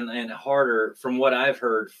harder and harder, from what I've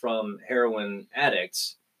heard from heroin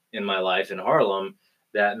addicts in my life in Harlem,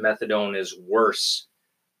 that methadone is worse.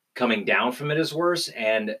 Coming down from it is worse,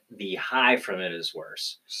 and the high from it is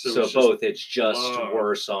worse. So it's just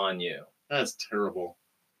worse on you. That's terrible.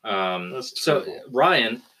 So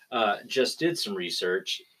Ryan just did some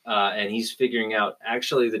research, and he's figuring out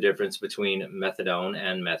actually the difference between methadone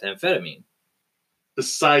and methamphetamine.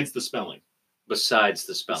 Besides the spelling.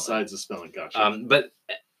 Gotcha. But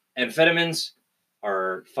amphetamines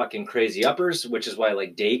are fucking crazy uppers, which is why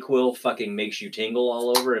like Dayquil fucking makes you tingle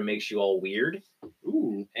all over and makes you all weird.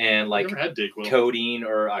 Ooh. And like never had Dayquil. codeine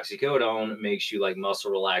or oxycodone makes you like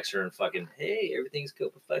muscle relaxer and fucking, hey, everything's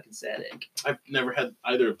copacetic. I've never had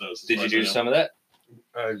either of those. Did you do some of that?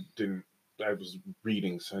 I didn't. I was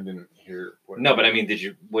reading, so I didn't hear. No, but I mean,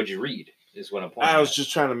 what'd you read? Is what I'm pointing I was at.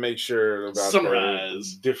 just trying to make sure about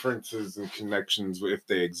Summarize. the differences and connections, if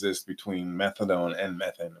they exist, between methadone and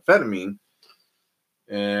methamphetamine.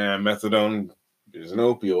 And methadone is an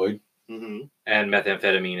opioid. Mm-hmm. And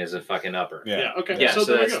methamphetamine is a fucking upper. Yeah. Okay. Yeah. So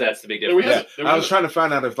there we go. that's the big There we difference. have I was trying to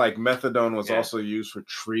find out if like methadone was Yeah. also used for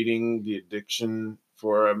treating the addiction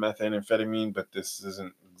for a methamphetamine, but this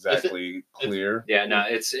isn't exactly clear. Yeah. No,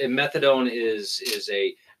 methadone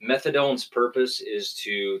methadone's purpose is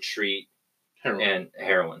to treat Heroin.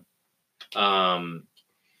 heroin.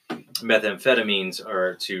 Methamphetamines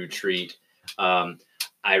are to treat.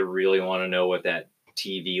 I really want to know what that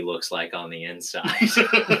TV looks like on the inside.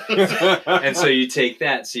 And so you take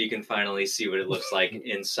that so you can finally see what it looks like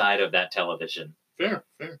inside of that television. Fair.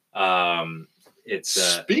 It's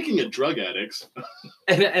Speaking of drug addicts,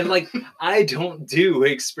 and like I don't do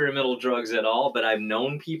experimental drugs at all, but I've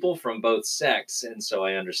known people from both sects, and so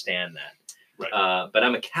I understand that. right? But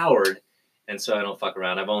I'm a coward, and so I don't fuck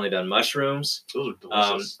around. I've only done mushrooms Those are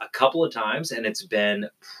delicious. a couple of times, and it's been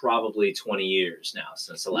probably 20 years now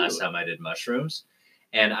since the last Really? time I did mushrooms.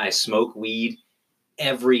 And I smoke weed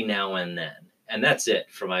every now and then, and that's it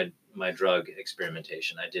for my drug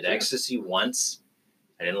experimentation. I did ecstasy once.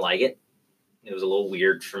 I didn't like it. It was a little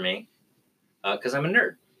weird for me because I'm a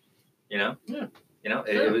nerd. You know. Yeah. You know,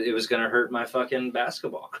 it was gonna hurt my fucking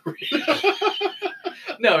basketball career.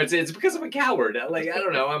 No, it's because I'm a coward. Like, I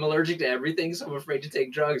don't know. I'm allergic to everything, so I'm afraid to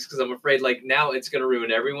take drugs because I'm afraid, like, now it's going to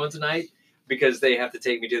ruin everyone's night because they have to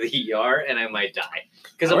take me to the ER and I might die.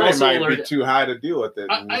 Because I'm Or it also might be allergic. too high to deal with it.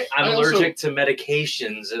 I'm I allergic to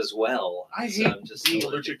medications as well. I So hate I'm just being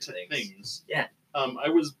allergic to things. Yeah. I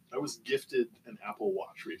was gifted an Apple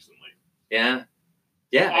Watch recently. Yeah.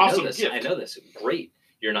 Yeah, Awesome I know this. gift. I know this. Great.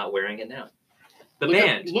 You're not wearing it now. The Look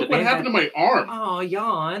band. Look what happened to my arm. Oh,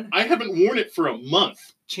 yawn. I haven't worn it for a month.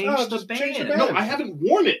 Change the just change the band. band. No, I haven't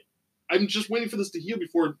worn it. I'm just waiting for this to heal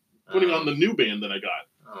before putting on the new band that I got.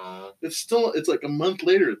 Oh. It's like a month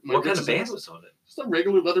later. My What kind wrist of is band awesome. was on it? Just a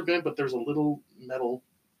regular leather band, but there's a little metal,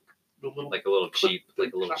 Like a little cheap,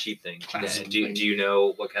 Clasp cheap thing. clasp Do thing. you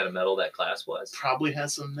know what kind of metal that class was? probably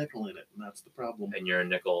has some nickel in it, and that's the problem. And you're a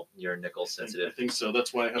nickel I sensitive. think so.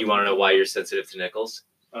 That's why I have. You want to know why you're sensitive to nickels?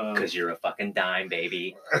 Because Because you're a fucking dime,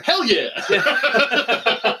 baby. hell yeah.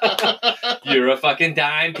 You're a fucking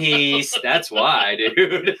dime piece. That's why,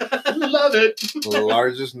 dude. Love it. The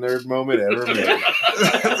largest nerd moment ever made.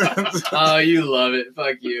 Oh, you love it.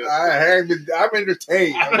 Fuck you. I'm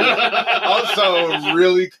entertained. I'm also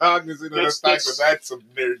really cognizant of the fact that that's some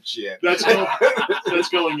nerd shit. That's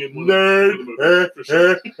going in with Nerd. the movie, for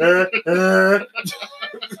sure.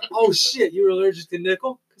 Oh shit, you were allergic to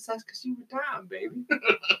nickel? Because you were dime, baby.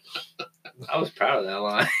 I was proud of that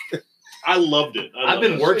line. I loved it. I've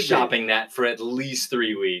been work. workshopping that for at least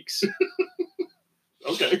 3 weeks.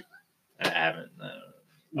 Okay. I haven't.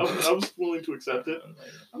 I was willing to accept it.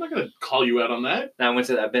 I'm not going to call you out on that. Now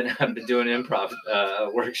I've been doing improv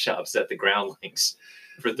workshops at the Groundlings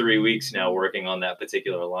for 3 weeks now, working on that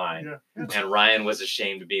particular line. Yeah. And Ryan was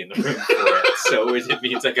ashamed to be in the room for it, so it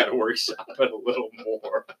means I got to workshop it a little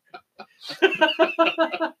more.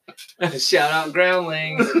 Shout out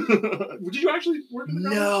Groundlings. Did you actually work in the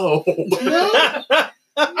No.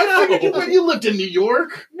 I figured you lived in New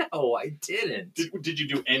York. No, I didn't. Did you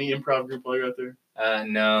do any improv group while you were out there?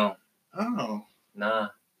 No. Oh. Nah.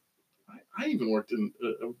 I even worked in,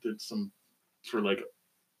 did some for like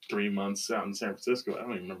 3 months out in San Francisco. I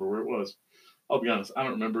don't even remember where it was. I'll be honest. I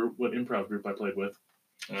don't remember what improv group I played with.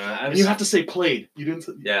 And you have to say played. You didn't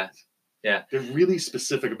say, Yeah. They're really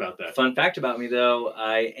specific about that. Fun fact about me, though,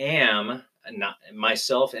 I am not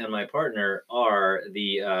myself and my partner are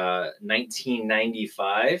the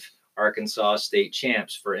 1995 Arkansas State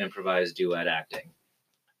champs for improvised duet acting.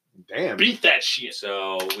 Damn. Beat that shit.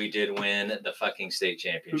 So we did win the fucking state Who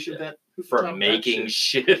championship did that? Who for topped that making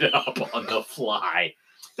shit up on the fly.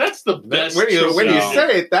 That's the best. When you trophy.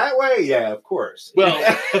 say it that way, yeah, of course. Well,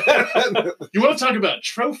 you want to talk about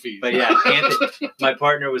trophies? But yeah, my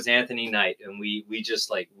partner was Anthony Knight, and we just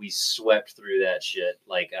like we swept through that shit.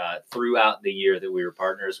 Like throughout the year that we were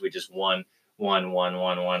partners, we just won, and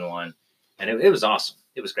it was awesome.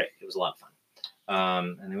 It was great. It was a lot of fun.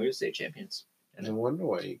 And then we were state champions. I wonder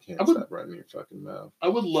why you can't I would- stop running your fucking mouth. I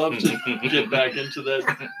would love to get back into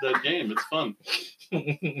that game. It's fun.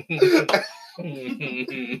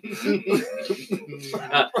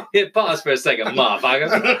 Hit pause for a second, motherfucker.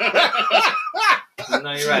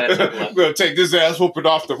 No, you're right. I'm gonna take this ass whooping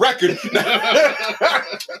off the record.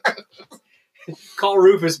 Call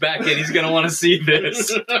Rufus back in. He's gonna want to see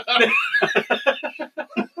this.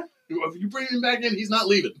 If you bring him back in, he's not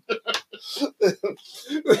leaving.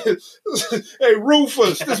 Hey,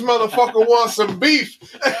 Rufus, this motherfucker wants some beef.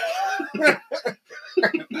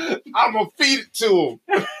 I'm gonna feed it to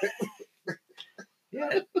him.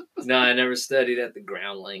 Yeah. No, I never studied at the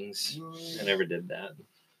Groundlings. I never did that.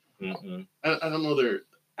 Mm-mm. I don't know their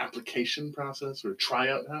application process or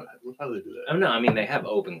tryout. How do they do that? Oh no, I mean they have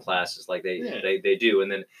open classes like they do,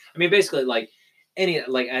 and then I mean basically like I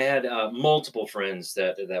had multiple friends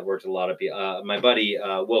that worked a lot of people. My buddy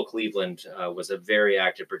Will Cleveland was a very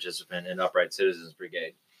active participant in Upright Citizens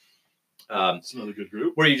Brigade. It's another good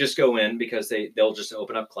group where you just go in because they'll just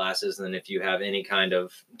open up classes, and then if you have any kind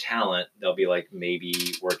of talent, they'll be like, maybe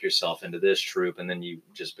work yourself into this troop, and then you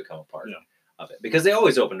just become a part of it. Because they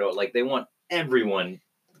always open door, like they want everyone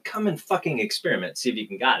come and fucking experiment, see if you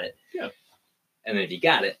can got it. Yeah. And then if you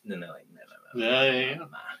got it, then they're like, no. Yeah.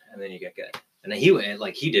 And then you get good. And then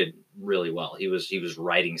he did really well. He was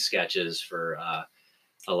writing sketches for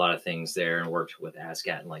a lot of things there and worked with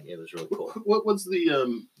ASCAT, and like it was really cool. What's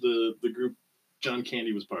the group John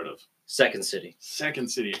Candy was part of? Second City.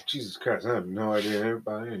 Jesus Christ, I have no idea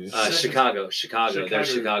everybody. Chicago. They're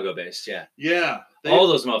Chicago based. Yeah. Yeah. All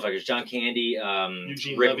those motherfuckers. John Candy,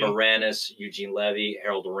 Eugene Rick Levy. Moranis, Eugene Levy,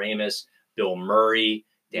 Harold Ramis, Bill Murray,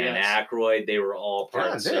 Dan Aykroyd. They were all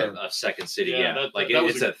parts of Second City. Yeah.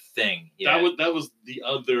 It's a thing. Yeah. That was the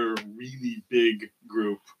other really big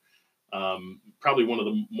group. Probably one of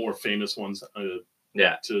the more famous ones.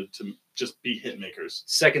 To just be hit makers.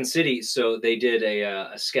 Second City. So they did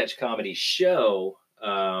a sketch comedy show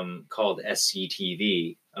called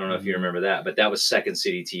SCTV. I don't know if you remember that, but that was Second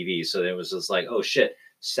City TV. So it was just like, oh shit,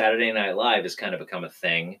 Saturday Night Live has kind of become a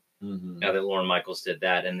thing now that Lorne Michaels did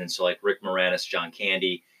that. And then so like Rick Moranis, John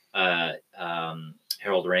Candy, Harold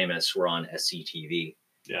Ramis were on SCTV.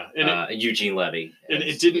 Yeah, and Eugene Levy. And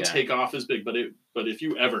it didn't take off as big, but if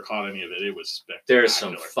you ever caught any of it, it was spectacular. There's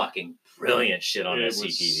some fucking brilliant shit on SCTV.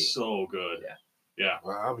 Was so good. Yeah.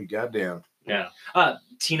 Wow, I'll be goddamn. Yeah.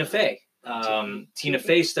 Tina Fey. Tina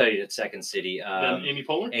Fey studied at Second City. Amy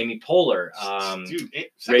Poehler. Dude,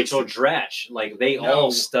 Rachel Dratch. Like they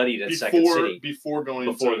all studied at Second City before going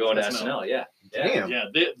to SNL. Yeah. Damn. Yeah.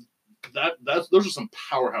 Those are some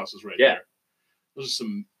powerhouses right there. Those are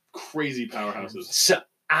some crazy powerhouses. So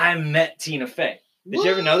I met Tina Fey. Did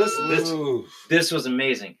you ever know this? This was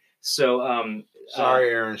amazing. So, sorry,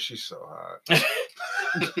 Aaron. She's so hot.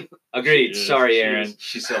 Agreed. Sorry, Aaron.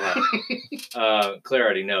 She's so hot. Claire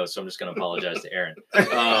already knows, so I'm just going to apologize to Aaron.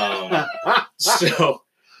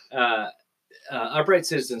 Upright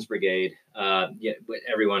Citizens Brigade. What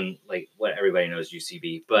everybody knows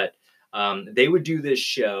UCB, but they would do this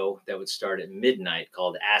show that would start at midnight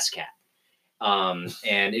called ASCAT.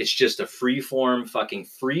 And it's just a free-form fucking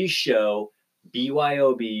free show.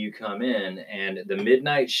 BYOB, you come in, and the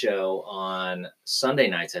midnight show on Sunday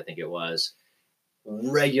nights, I think it was,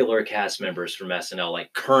 regular cast members from SNL,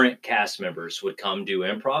 like current cast members, would come do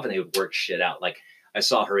improv, and they would work shit out. Like I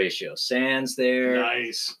saw Horatio Sands there.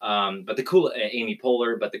 Nice. But Amy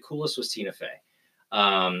Poehler, but the coolest was Tina Fey.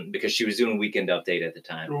 Because she was doing Weekend Update at the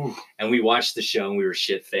time. Ooh. And we watched the show and we were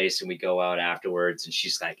shit faced, and we go out afterwards and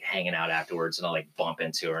she's like hanging out afterwards, and I'll like bump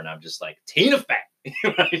into her and I'm just like, Tina Fey,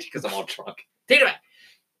 right? Because I'm all drunk. Tina Fey.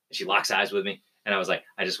 And she locks eyes with me and I was like,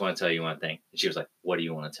 I just want to tell you one thing. And she was like, what do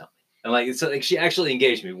you want to tell me? And like, so like she actually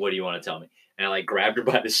engaged me. What do you want to tell me? And I like grabbed her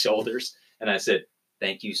by the shoulders and I said,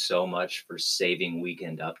 thank you so much for saving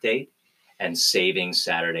Weekend Update and saving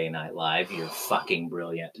Saturday Night Live. You're fucking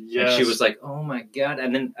brilliant. Yes. And she was like, oh my God.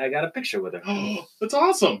 And then I got a picture with her. Oh, that's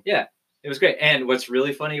awesome. Yeah, it was great. And what's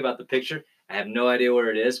really funny about the picture, I have no idea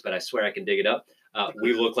where it is, but I swear I can dig it up.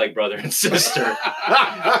 We look like brother and sister.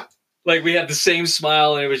 Like we had the same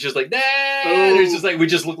smile, and it was just like, it was just like, we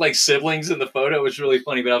just looked like siblings in the photo. It was really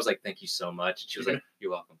funny, but I was like, thank you so much. And she was like, you're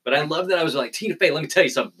welcome. But I love that I was like, Tina Fey, let me tell you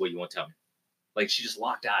something. What you want to tell me? Like she just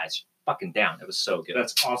locked eyes. Fucking down. It was so good.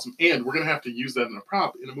 That's awesome. And we're going to have to use that in a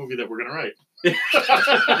prop in a movie that we're going to write.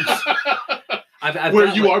 Where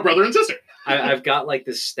you are brother and sister. I've got like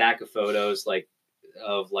this stack of photos like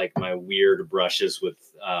of like my weird brushes with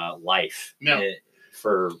life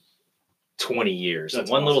for 20 years. That's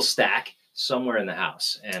one little stack somewhere in the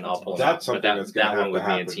house, and I'll pull that's them up. Something that one with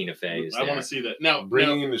me and Tina Fey. I want to see that. Now,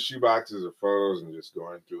 bringing in the shoeboxes of photos and just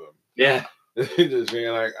going through them. Yeah. Just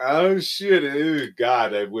being like, oh shit,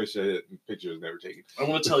 God, I wish picture was never taken. I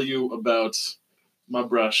want to tell you about my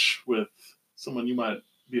brush with someone you might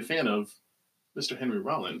be a fan of, Mr. Henry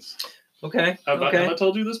Rollins. Okay. Have I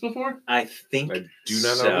told you this before? I think I do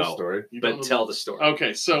not know the story. But tell the story.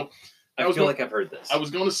 Okay, so I feel like I've heard this. I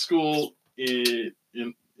was going to school in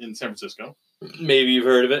San Francisco. Maybe you've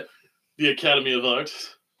heard of it. The Academy of Art.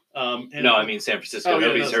 No, I mean San Francisco. Oh, yeah,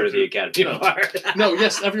 Nobody's heard of the Academy of Art. No,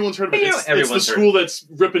 yes, everyone's heard of it. It's the school that's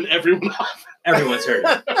ripping everyone off. Everyone's heard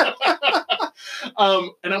of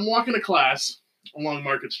it. And I'm walking to class along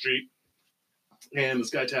Market Street, and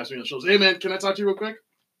this guy taps me on the shoulder. Hey, man, can I talk to you real quick?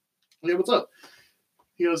 Yeah, what's up?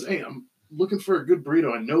 He goes, hey, I'm looking for a good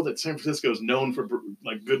burrito. I know that San Francisco is known for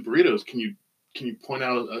like good burritos. Can you point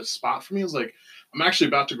out a spot for me? I was like, I'm actually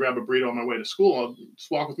about to grab a burrito on my way to school. Just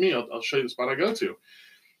walk with me. I'll show you the spot I go to.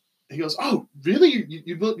 He goes, oh, really?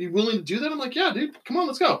 You willing to do that? I'm like, yeah, dude. Come on,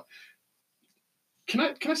 let's go. Can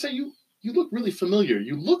I say you look really familiar?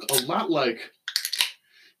 You look a lot like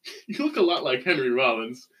Henry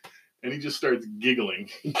Rollins. And he just starts giggling.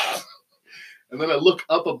 And then I look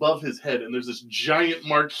up above his head, and there's this giant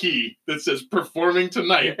marquee that says "Performing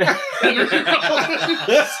Tonight."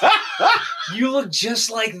 You look just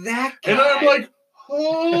like that guy. And I'm like,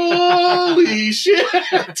 holy shit!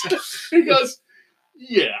 He goes,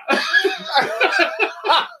 yeah.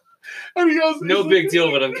 And he goes, no big deal,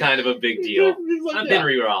 but I'm kind of a big deal. Like, I'm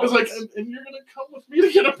Henry Rollins. I was like, and you're gonna come with me to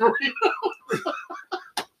get a burrito?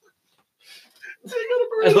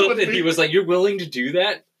 I love that he was like, you're willing to do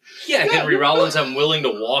that? Yeah, Henry Rollins, I'm willing to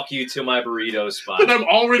walk you to my burrito spot. But I'm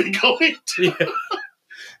already going to. Yeah.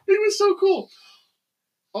 He was so cool.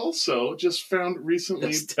 Also, just found recently.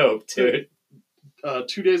 That's dope, dude.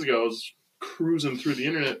 2 days ago, I was cruising through the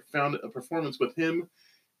internet, found a performance with him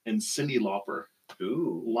and Cyndi Lauper.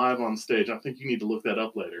 Ooh. Live on stage. I think you need to look that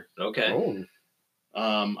up later. Okay.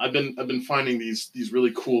 Oh. I've been finding these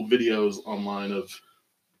really cool videos online of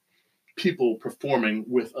people performing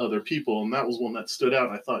with other people, and that was one that stood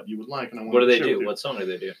out. I thought you would like, and I wanted What do to they share do? with you. What song do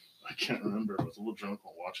they do? I can't remember. I was a little drunk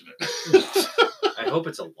while watching it. I hope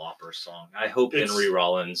it's a Lauper song. I hope Henry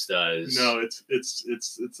Rollins does. No, it's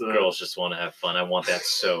Girls Just Want to Have Fun. I want that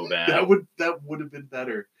so bad. that would have been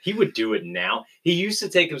better. He would do it now. He used to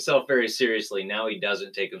take himself very seriously. Now he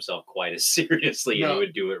doesn't take himself quite as seriously, and he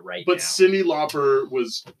would do it right now. But Cyndi Lauper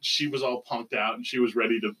was all punked out, and she was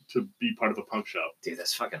ready to be part of a punk show. Dude,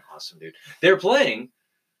 that's fucking awesome, dude. They're playing.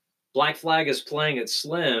 Black Flag is playing at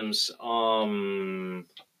Slim's.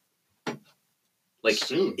 Like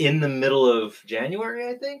soon. In the middle of January,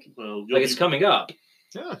 I think. Well, like it's coming up.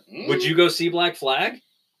 Yeah. Would you go see Black Flag?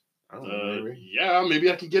 I don't know, maybe. Yeah,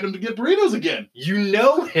 maybe I can get him to get burritos again. You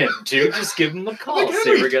know him, dude. Just give him a call. Like,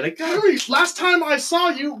 Say we're gonna go. Henry, last time I saw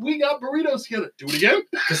you, we got burritos together. Do it again?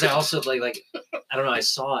 Because I also like I don't know. I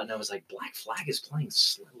saw it and I was like, Black Flag is playing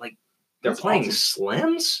they're playing awesome.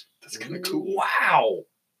 Slims. That's kind of cool. Wow.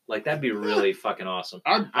 Like, that'd be really fucking awesome.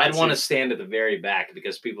 I'd want to stand at the very back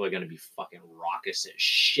because people are going to be fucking raucous as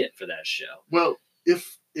shit for that show. Well,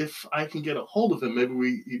 if I can get a hold of him, maybe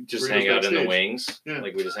we just hang out in the wings. Yeah.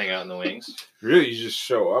 Like, we just hang out in the wings. Really, you just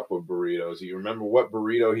show up with burritos. You remember what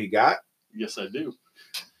burrito he got? Yes, I do.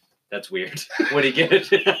 That's weird. What did he get?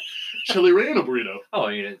 Chili relleno burrito. Oh,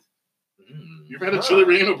 I mean, you ever had a chili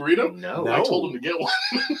relleno burrito? No. I told him to get one.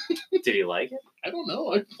 Did he like it? I don't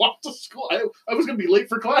know. I walked to school. I was going to be late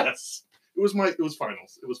for class. It was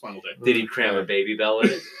finals. It was final day. Did he cram a Baby Bell in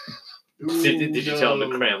it? Did you tell him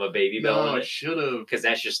to cram a Baby Bell in it? No, I should have. Because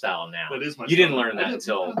that's your style now. That is my You style. didn't learn that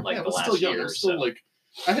until the last young. year. I was still like,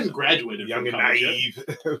 I hadn't graduated. Young and naive.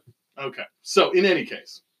 Okay. So in any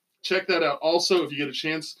case, check that out. Also, if you get a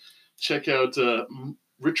chance, check out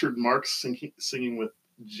Richard Marx singing with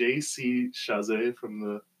J.C. Chazé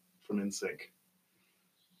from NSYNC.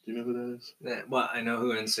 Do you know who that is? Well, I know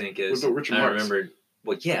who NSYNC is. What about Richard Marx? I remembered.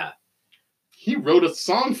 Well, yeah. He wrote a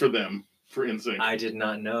song for them for NSYNC. I did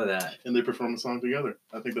not know that. And they performed a song together.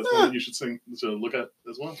 I think that's one that you should sing to look at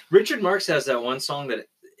as well. Richard Marx has that one song that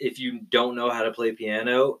if you don't know how to play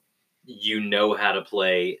piano, you know how to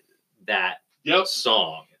play that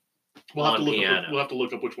song on piano. We'll have to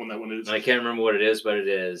look up which one that one is. I can't remember what it is, but it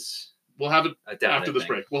is. We'll have it after this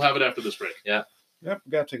break. We'll have it after this break. Yeah. Yep,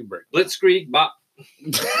 we gotta take a break. Blitzkrieg bop.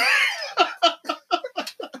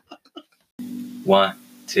 1,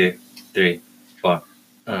 2, 3, 4.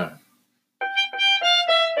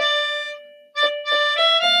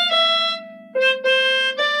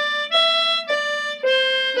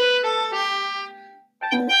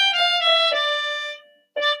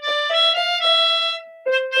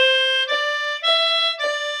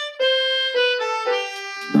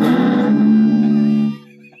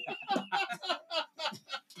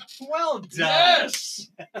 Well done. Yes.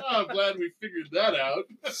 I'm glad we figured that out.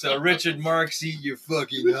 So Richard Marx, eat your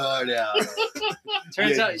fucking heart out.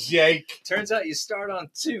 Turns out, Jake. Turns out you start on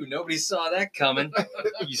 2. Nobody saw that coming.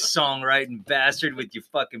 You songwriting bastard with your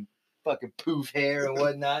fucking poof hair and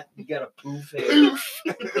whatnot. You got a poof hair.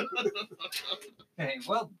 Hey,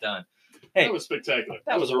 well done. Hey, That was spectacular.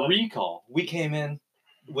 that was a fun. recall. We came in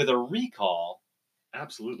with a recall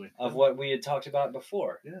Absolutely. of what we had talked about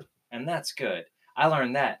before. Yeah. And that's good. I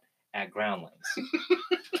learned that at Groundlings.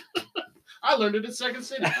 I learned it at Second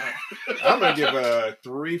City. I'm gonna give a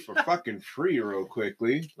 3 for fucking free real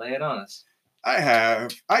quickly. Lay it on us. I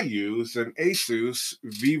use an Asus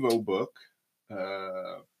VivoBook.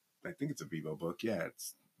 I think it's a VivoBook. Yeah,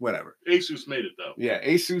 it's whatever. Asus made it though. Yeah,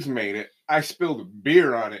 Asus made it. I spilled a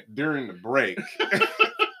beer on it during the break.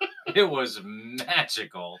 It was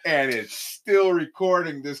magical. And it's still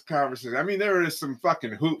recording this conversation. I mean, there is some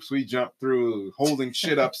fucking hoops we jumped through, holding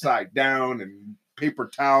shit upside down and paper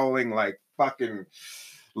toweling like fucking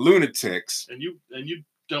lunatics. And you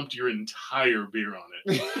dumped your entire beer on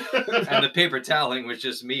it. And the paper toweling was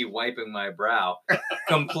just me wiping my brow.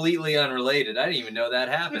 Completely unrelated. I didn't even know that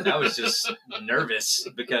happened. I was just nervous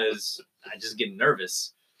because I just get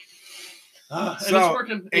nervous. And So, it's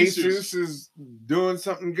working. Asus is doing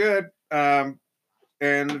something good. And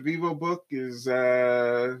the VivoBook is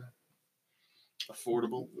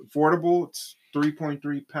affordable. It's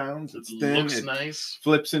 3.3 pounds. It's thin. Looks It nice.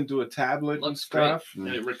 flips into a tablet and Looks stuff. And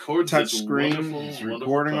it records Touch this screen. wonderful, It's wonderful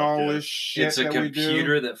recording all podcast. this shit It's a that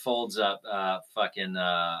computer we do. that folds up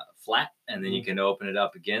flat, and then you can open it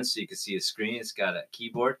up again so you can see a screen. It's got a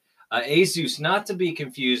keyboard. Asus, not to be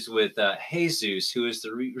confused with Jesus, who is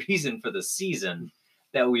the reason for the season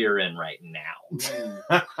that we are in right now.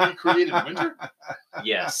 He created winter?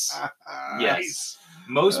 Yes. Yes. Nice.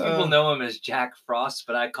 Most people know him as Jack Frost,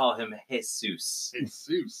 but I call him Jesus.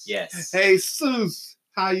 Jesus. Yes. Hey, Seuss,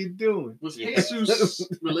 how you doing? Was Yeah. Jesus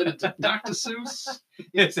related to Dr. Seuss?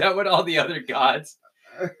 Is that what all the other gods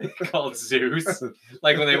called Zeus?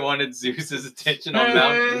 Like when they wanted Zeus's attention on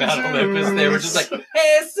Mount Olympus, they were just like,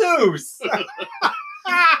 Jesus!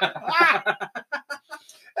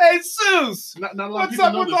 Hey, Seuss, Not a lot of what's people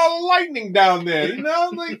up know with this. all the lightning down there? You know,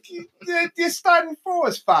 like you're starting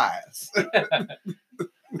forest fires.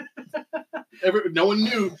 No one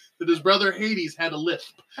knew that his brother Hades had a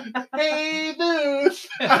lisp. Hey, dude.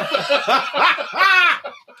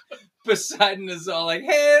 Poseidon is all like,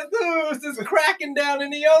 Jesus, there's a kraken down in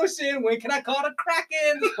the ocean. When can I call the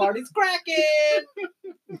kraken? This party's cracking.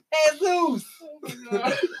 Jesus!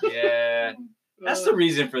 Yeah. That's the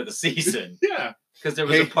reason for the season. Yeah. Because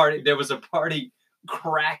there was a party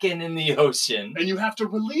cracking in the ocean. And you have to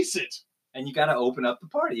release it. And you got to open up the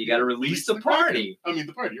party. You got to release the party. Kraken. I mean,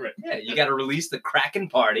 the party, you're right. Yeah, you got to release the Kraken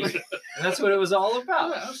party. And that's what it was all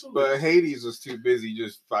about. Yeah, absolutely. But Hades was too busy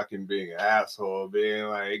just fucking being an asshole, being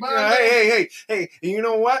like, But- hey, and you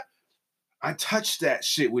know what? I touched that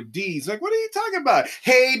shit with D's. Like, what are you talking about?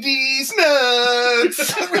 Hey, D's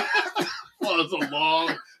nuts. Well, it's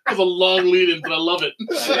a long lead in, but I love it.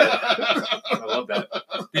 I love that.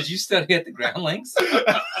 Did you study at the Groundlings?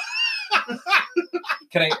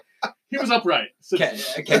 He was upright. So- Can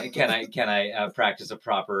I practice a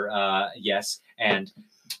proper yes and?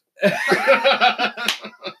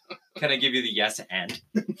 Can I give you the yes and?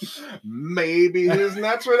 Maybe his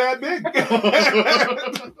nuts were that big.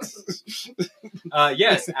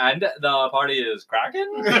 Yes, and the party is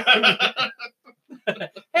cracking.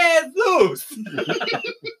 Jesus!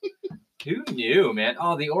 Who knew, man?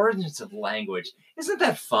 Oh, the origins of language. Isn't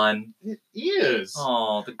that fun? It is.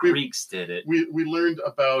 Oh, the Greeks did it. We learned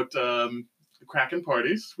about Kraken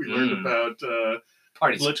parties. We learned about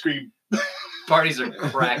Parties. Blitzkrieg. Parties are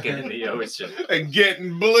cracking in the ocean. And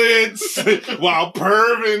getting blitzed while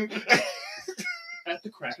perving. At the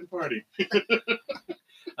Kraken party.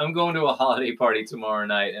 I'm going to a holiday party tomorrow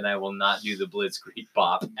night, and I will not do the Blitzkrieg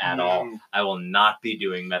Bop at all. I will not be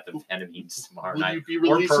doing methamphetamines tomorrow Will night. you be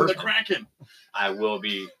releasing the Perfect. Kraken? I will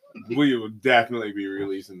be. We will definitely be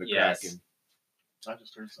releasing the Yes. Kraken. I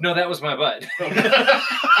just heard something. No, that was my butt.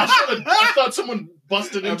 I thought someone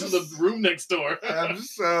busted into the room next door. I'm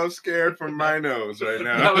so scared from my nose right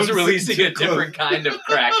now. I was I'm releasing too a different kind of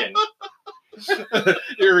Kraken. close.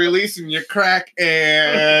 You're releasing your crack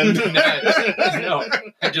and No,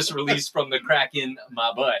 I just released from the crack in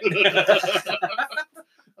my butt.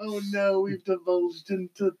 Oh no, we've divulged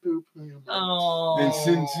into poop. Oh. And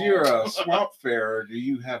since you're a swamp farer, do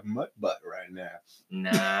you have mud butt right now?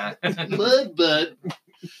 Nah. Mud butt.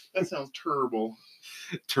 That sounds terrible.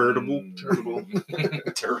 Turtable. Terrible.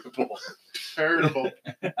 Terrible. Terrible.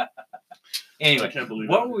 Anyway, I can't believe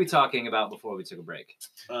what were we talking about before we took a break?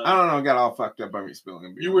 I don't know. Got all fucked up by me spilling a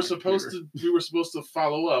beer. We were supposed to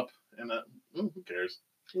follow up, and who cares?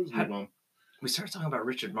 Let's move on. We started talking about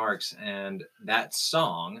Richard Marx and that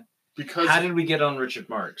song. Because how did we get on Richard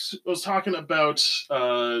Marx? I was talking about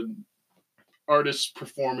artists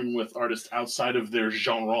performing with artists outside of their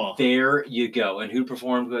genre. There you go. And who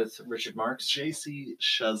performed with Richard Marx? JC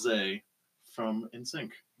Chasez from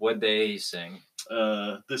NSYNC. What'd they sing?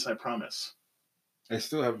 This I Promise. I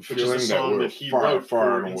still have a feeling that we're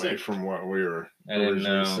far away from what we were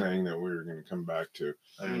originally saying that we were going to come back to.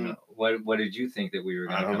 I don't know. What did you think that we were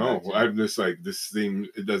going to come back to? I don't know. I'm just like, this theme,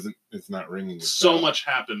 it's not ringing. So much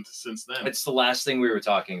happened since then. It's the last thing we were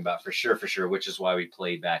talking about, for sure, which is why we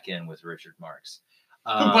played back in with Richard Marx.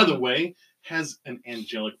 Who, by the way, has an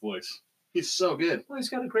angelic voice. He's so good. Well, he's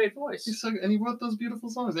got a great voice. He's so good. And he wrote those beautiful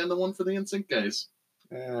songs, and the one for the NSYNC guys.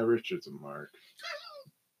 Richard's a mark.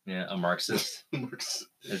 Yeah, a Marxist.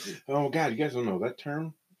 Oh God, you guys don't know that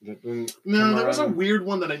term? No, that was a weird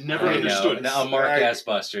one that I never understood. A mark ass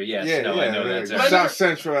buster. Yes, I know that term. South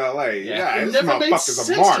Central LA. Yeah, this motherfucker's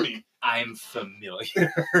a mark. I'm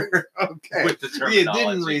familiar. Okay. With the terminology. You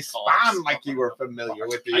didn't respond like you were familiar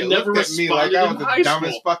with it. I never looked at me like I was the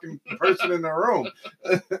dumbest school. fucking person in the room.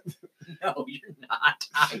 No, you're not.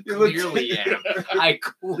 I clearly am. I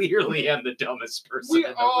clearly am the dumbest person in the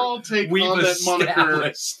room. We all take on that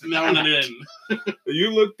moniker now and then. You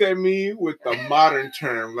looked at me with the modern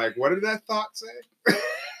term. Like, what did that thought say?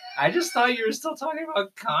 I just thought you were still talking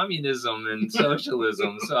about communism and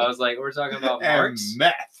socialism. So I was like, we're talking about Marx?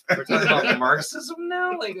 Meth. We're talking about Marxism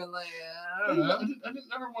now? I don't know. I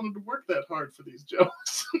didn't ever wanted to work that hard for these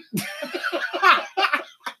jokes.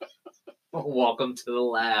 Welcome to the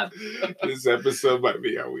lab. This episode might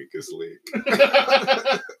be our weakest link.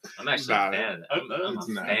 I'm actually a fan. I'm a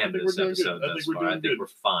fan of this episode thus far. I think we're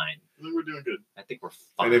fine. I think we're doing good. I think we're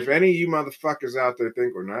fine. And if any of you motherfuckers out there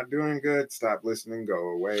think we're not doing good, stop listening,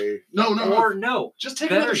 go away. No. Just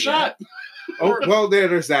take another shot. Well,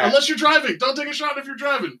 there's that. Unless you're driving. Don't take a shot if you're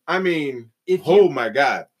driving. I mean, my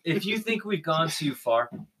God. If you think we've gone too far,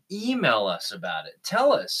 email us about it.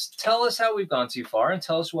 Tell us how we've gone too far, and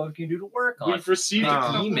tell us what we can do to work on. We've received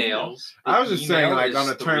emails. I was just saying, like, on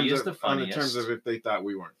the terms of if they thought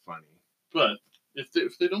we weren't funny. But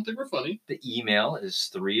if they don't think we're funny, the email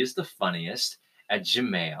is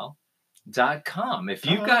 3isthefunniest@gmail.com. If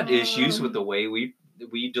you've got issues with the way we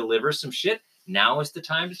deliver some shit, now is the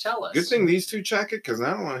time to tell us. Good thing these two check it, because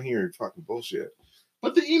I don't want to hear your fucking bullshit.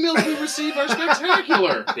 But the emails we receive are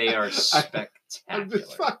spectacular. They are spectacular. I'm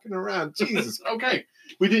just fucking around. Jesus. Okay.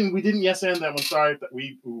 We didn't yes and that one. Sorry that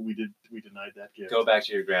we denied that gift. Go back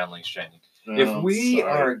to your groundlings training. If we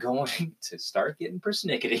are going to start getting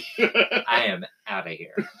persnickety, I am out of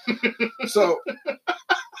here. So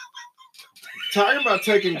talking about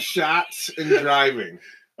taking shots and driving.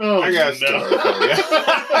 Oh, I got a story for you.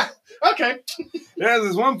 Okay. There's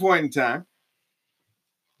this one point in time.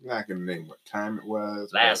 I'm not gonna name what time it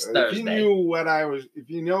was. Last Thursday. If you knew if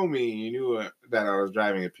you know me, you knew that I was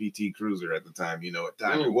driving a PT Cruiser at the time. You know what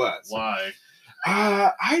time it was. Why?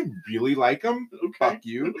 I really like them. Okay. Fuck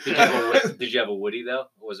you. Did you have a Woody though?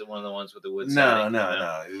 Or was it one of the ones with the wood? No.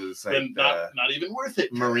 It was like not even worth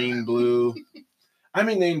it. Marine blue. I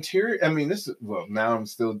mean the interior. I mean now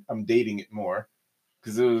I'm dating it more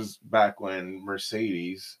because it was back when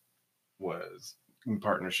Mercedes was in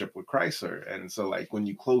partnership with Chrysler, and so like when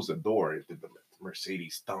you close the door, the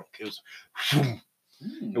Mercedes stunk. It was,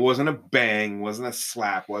 it wasn't a bang, wasn't a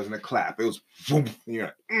slap, wasn't a clap. It was, and you're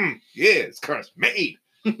like, yeah, this car's made.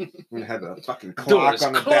 It had the fucking clock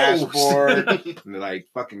on the dashboard, and the like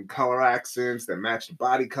fucking color accents that matched the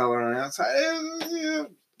body color on the outside.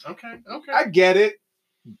 Okay. I get it.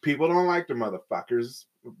 People don't like the motherfuckers,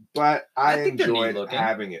 but I enjoyed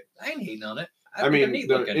having it. I ain't hating on it. I mean,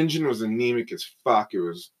 the engine was anemic as fuck. It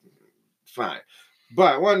was fine.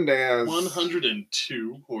 But one day I was...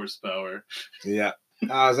 102 horsepower. Yeah.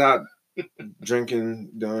 I was out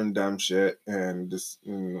drinking, doing dumb shit, and just,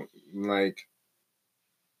 like,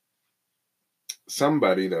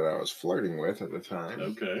 somebody that I was flirting with at the time.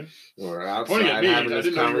 Okay. Or outside having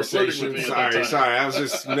this conversation. Sorry. I was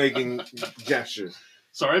just making gestures.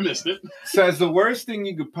 Sorry, I missed it. Says the worst thing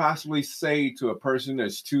you could possibly say to a person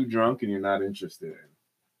that's too drunk and you're not interested in.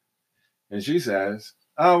 And she says,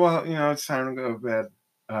 oh, well, it's time to go to bed.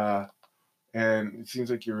 And it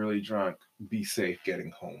seems like you're really drunk. Be safe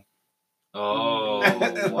getting home. Oh,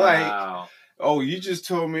 wow. Oh, you just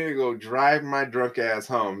told me to go drive my drunk ass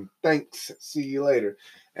home. Thanks. See you later.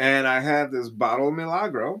 And I had this bottle of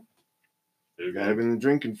Milagro that I've been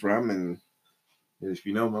drinking from, and if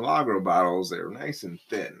you know Milagro bottles, they're nice and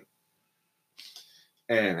thin.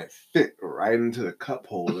 and it fit right into the cup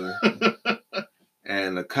holder.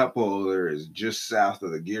 And the cup holder is just south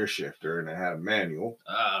of the gear shifter, and it had a manual.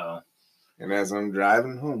 Oh. And as I'm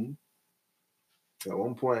driving home, at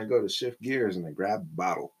one point I go to shift gears and I grab a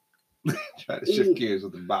bottle. Try to shift gears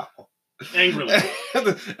with the bottle. Angrily.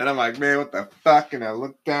 And I'm like, man, what the fuck? And I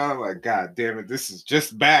look down, I'm like, God damn it, this is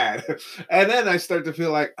just bad. And then I start to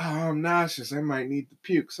feel like, oh, I'm nauseous. I might need to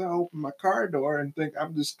puke. So I open my car door and think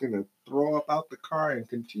I'm just going to throw up out the car and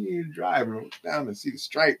continue to drive and look down and see the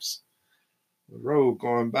stripes. The road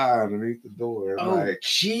going by underneath the door. Oh, like,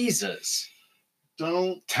 Jesus.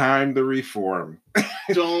 Don't. Time to reform.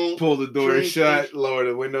 Don't. Pull the door shut, lower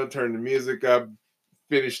the window, turn the music up,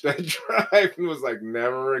 finish that drive, and was like,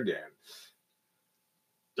 never again.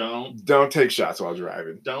 Don't take shots while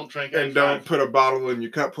driving. Don't drink. And don't put a bottle in your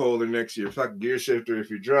cup holder next to your fucking gear shifter if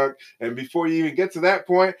you're drunk. And before you even get to that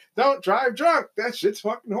point, don't drive drunk. That shit's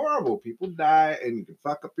fucking horrible. People die and you can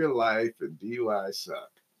fuck up your life, and DUI suck.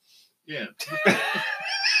 Yeah.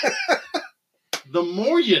 The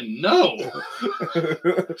more you know.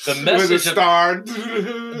 The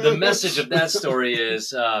message of that story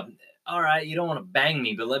is, all right, you don't want to bang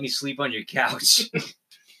me, but let me sleep on your couch.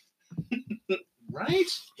 Right?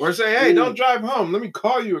 Or say, hey, don't drive home. Let me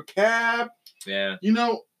call you a cab. Yeah. You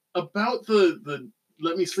know, about the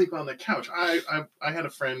let me sleep on the couch. I had a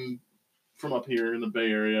friend from up here in the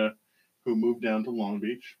Bay Area who moved down to Long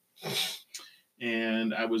Beach.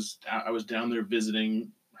 And I was down there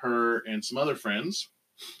visiting her and some other friends.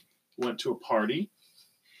 Went to a party.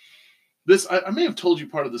 This I may have told you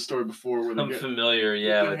part of the story before. Where I'm familiar,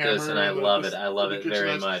 with this, and I love it. I love it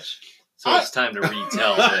very much. So it's time to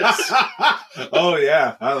retell this. Oh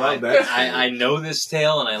yeah, I love that. I know this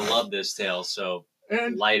tale, and I love this tale. So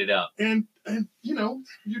light it up. And you know,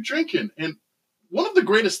 you're drinking, and one of the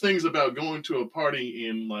greatest things about going to a party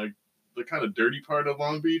in like the kind of dirty part of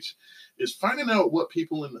Long Beach is finding out what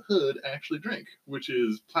people in the hood actually drink, which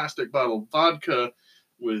is plastic bottle vodka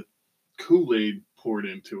with Kool-Aid poured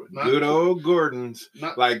into it. Good old Gordon's.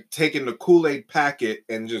 Like taking the Kool-Aid packet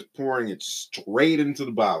and just pouring it straight into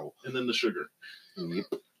the bottle. And then the sugar. Yep.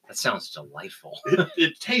 That sounds delightful.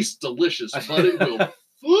 It tastes delicious, but it will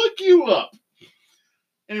fuck you up.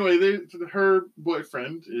 Anyway, her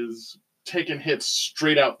boyfriend is taking hits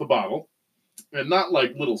straight out the bottle. And not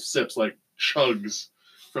like little sips, like chugs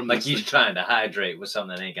from like he's trying to hydrate with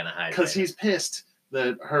something that ain't gonna hydrate. Because he's pissed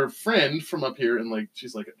that her friend from up here, and like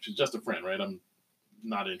she's just a friend, right? I'm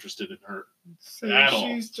not interested in her at all.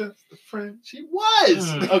 She's just a friend. She was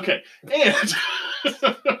okay, and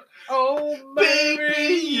oh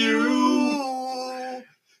baby, you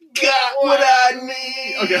got what I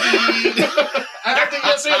need. Okay, I have to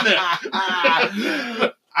guess in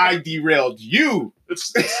there. I derailed you.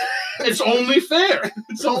 It's only fair.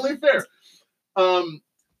 It's only fair.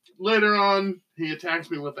 Later on, he attacks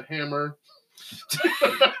me with a hammer. You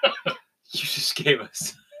just gave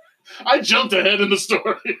us. I jumped ahead in the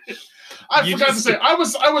story. I forgot to say I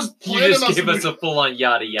was. You just gave us a full on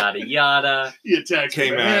yada yada yada. He attacks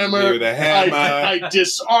me with a hammer. I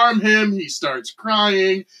disarm him. He starts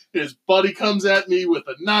crying. His buddy comes at me with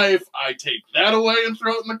a knife. I take that away and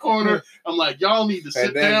throw it in the corner. I'm like, y'all need to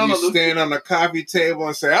sit down. And then you stand on the coffee table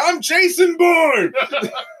and say, "I'm Jason Bourne."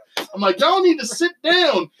 I'm like, y'all need to sit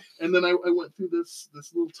down. And then I went through this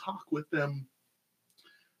little talk with them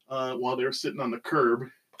while they were sitting on the curb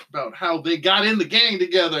about how they got in the gang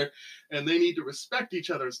together and they need to respect each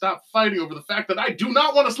other and stop fighting over the fact that I do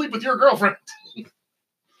not want to sleep with your girlfriend.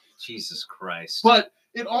 Jesus Christ. But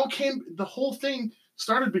the whole thing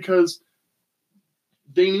started because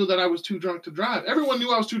they knew that I was too drunk to drive. Everyone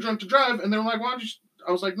knew I was too drunk to drive, and they were like, why don't you...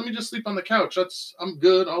 I was like, let me just sleep on the couch. I'm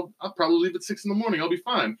good. I'll probably leave at 6 a.m. I'll be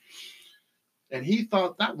fine. And he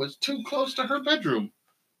thought that was too close to her bedroom.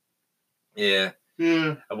 Yeah.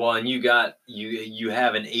 Yeah. Well, and you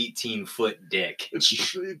have an 18-foot dick.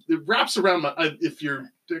 It wraps around if your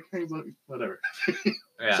dick hangs on, whatever.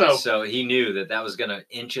 Yeah. So he knew that was gonna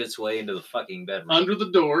inch its way into the fucking bedroom. Under the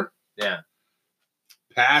door. Yeah.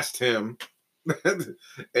 Past him and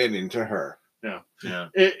into her. Yeah. Yeah.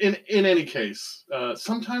 In any case,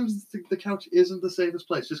 sometimes the couch isn't the safest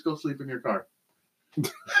place. Just go sleep in your car.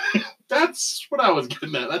 That's what I was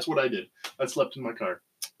getting at. That's what I did. I slept in my car.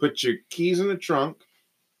 Put your keys in the trunk.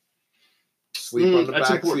 Sleep on the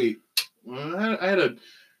back seat. I had a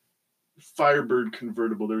Firebird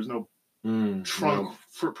convertible. There was no trunk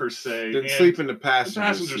per se. Didn't sleep in the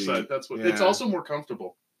passenger seat. Side. That's what. Yeah. It's also more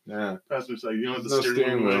comfortable. Yeah. Passenger side. You don't have the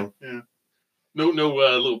steering wheel. Yeah. No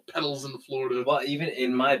little pedals in the floor to... Well, even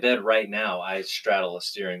in my bed right now, I straddle a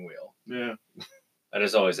steering wheel. Yeah. I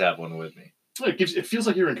just always have one with me. It feels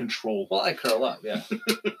like you're in control. Well, I curl up, yeah.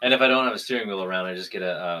 And if I don't have a steering wheel around, I just get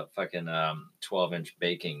a fucking 12-inch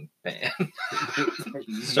baking pan.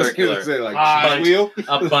 Circular. Say, like, bunt, wheel?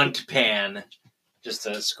 a bunt pan. Just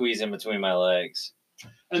to squeeze in between my legs.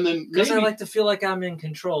 And then because I like to feel like I'm in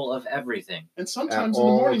control of everything. And sometimes in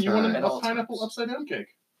the morning you want a pineapple upside down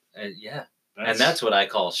cake. Yeah. And that's what I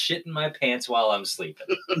call shitting my pants while I'm sleeping.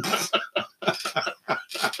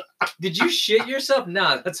 Did you shit yourself?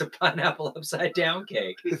 Nah, that's a pineapple upside down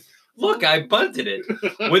cake. Look, I bunted it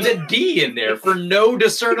with a D in there for no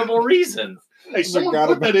discernible reason. Hey, someone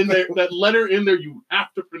put that in there. That letter in there, you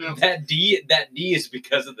have to pronounce that D. That D is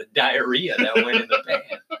because of the diarrhea that went in the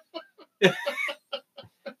pan.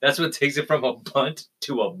 That's what takes it from a bunt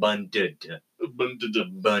to a bunded.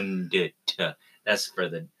 Bunded. That's for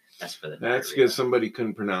the. That's because somebody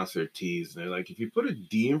couldn't pronounce their T's. They're like, if you put a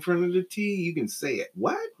D in front of the T, you can say it.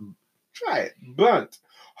 What? Try it. Bunt.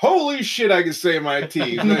 Holy shit, I can say my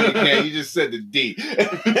T's. No, you can't. You just said the D.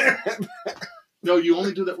 No, you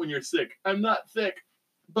only do that when you're sick. I'm not sick.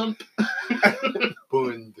 Bunt.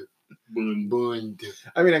 Bund. Bund.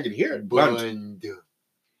 I mean, I can hear it. Bund.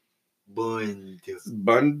 Bund.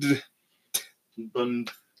 Bund.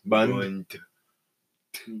 Bund. Bund.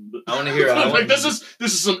 I want to hear. Like, this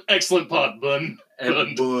is some excellent pot, Bun.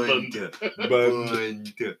 Bund. Bund.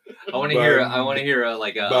 I want to hear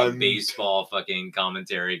like a baseball fucking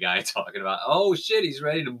commentary guy talking about. Oh shit, he's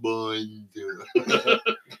ready to bund.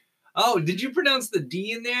 Oh, did you pronounce the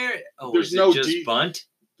D in there? Oh, there's is no it just D. Bunt?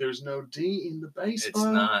 There's no D in the baseball.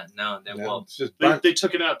 It's not. No, well, it's just they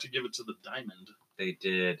took it out to give it to the diamond. They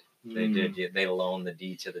did. They did. Yeah, they loaned the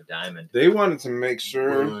D to the diamond. They wanted to make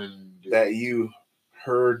sure that you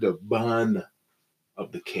heard the bun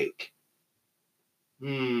of the cake.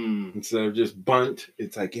 Instead of just bunt,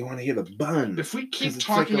 it's like you want to hear the bun. If we keep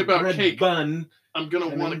talking about cake, bun, I'm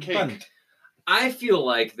gonna want a cake. Bunt. I feel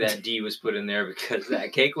like that D was put in there because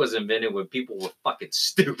that cake was invented when people were fucking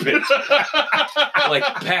stupid. Like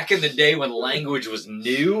back in the day when language was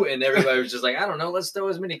new and everybody was just like, I don't know, let's throw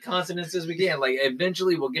as many consonants as we can. Like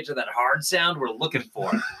eventually we'll get to that hard sound we're looking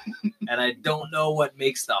for. And I don't know what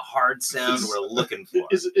makes the hard sound we're looking for.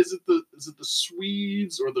 Is it the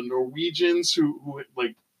Swedes or the Norwegians who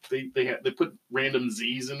like they put random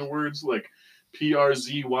Z's into words, like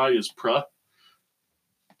PRZY is pruh?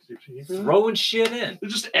 Throwing shit in. They're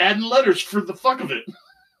just adding letters for the fuck of it.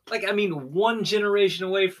 Like, I mean, one generation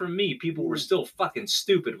away from me, people were still fucking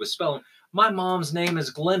stupid with spelling. My mom's name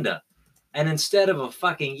is Glenda. And instead of a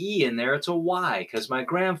fucking E in there, it's a Y. Because my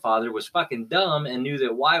grandfather was fucking dumb and knew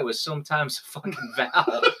that Y was sometimes a fucking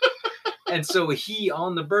vowel. And so he,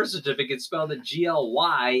 on the birth certificate, spelled it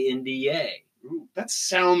GLYNDA. Ooh, that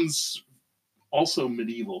sounds also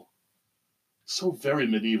medieval. So very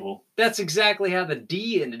medieval. That's exactly how the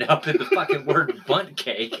D ended up in the fucking word bunt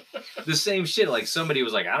cake. The same shit. Like somebody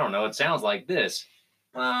was like, I don't know, it sounds like this.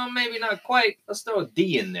 Well, maybe not quite. Let's throw a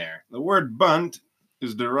D in there. The word bunt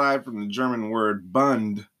is derived from the German word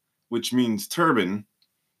Bund, which means turban.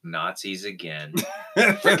 Nazis again.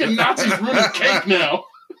 Freaking Nazis ruining cake now.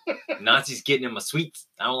 Nazis getting in my sweets.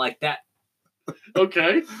 I don't like that.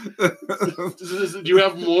 Okay. Do you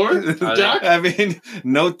have more, Doc? I mean,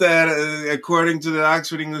 note that according to the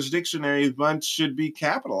Oxford English Dictionary, bunt should be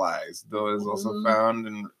capitalized, though it is also found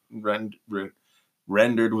and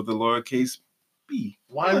rendered with a lowercase b.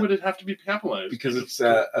 Why would it have to be capitalized? Because it's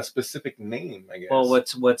a specific name, I guess. Well,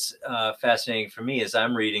 what's fascinating for me is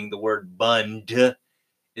I'm reading the word Bund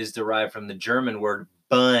is derived from the German word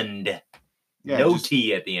Bund. Yeah, no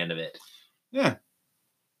T at the end of it. Yeah.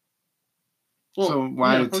 Well, so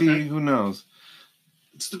why the T? Okay. Who knows?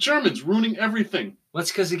 It's the Germans ruining everything. Well, it's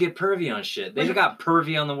because they get pervy on shit. They got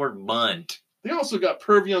pervy on the word bunt. They also got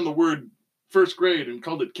pervy on the word first grade and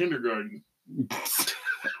called it kindergarten.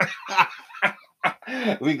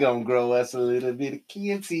 We gonna grow us a little bit of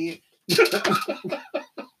kids here.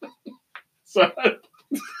 So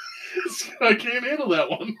I can't handle that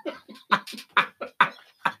one.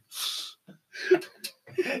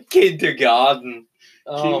 Kindergarten.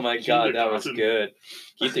 Oh my god, that was good.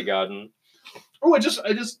 Kindergarten. Oh, I just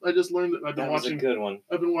learned that I've been watching. That was a good one.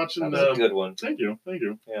 I've been watching. That was a good one. Thank you.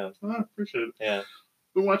 Yeah, appreciate it. Yeah,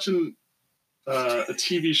 I've been watching a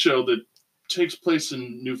TV show that takes place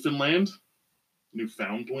in Newfoundland.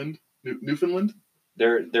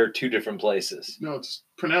 They're two different places. No, it's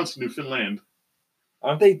pronounced Newfoundland.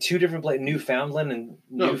 Aren't they two different places? Newfoundland and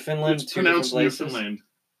Newfoundland. It's pronounced Newfoundland.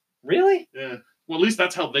 Really? Yeah. Well, at least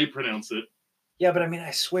that's how they pronounce it. Yeah, but I mean, I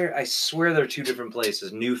swear they're two different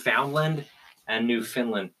places, Newfoundland and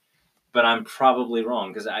Newfoundland. But I'm probably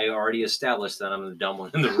wrong because I already established that I'm the dumb one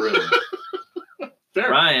in the room. Fair.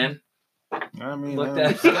 Ryan, I mean, Look I'm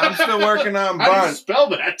that- still working on How do you bunt. spell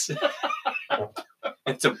that?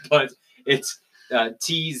 It's a bunt. It's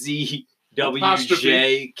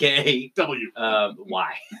TZWJK W.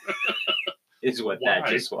 Y. Is what that Why?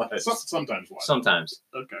 just was. Sometimes why? Sometimes,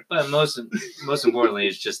 Okay. but most importantly,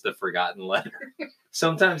 it's just the forgotten letter.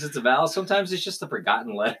 Sometimes it's a vowel. Sometimes it's just a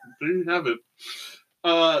forgotten letter. There you have it.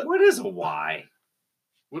 What is a Y?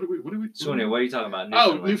 What are we? So anyway, what are you talking about?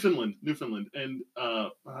 Newfoundland, and I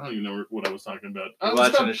don't even know what I was talking about. I You're was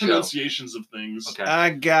watching about a show. pronunciations of things. Okay.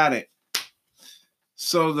 I got it.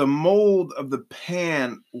 So the mold of the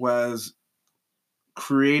pan was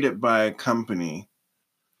created by a company,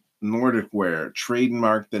 Nordic Ware,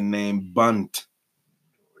 trademarked the name Bunt,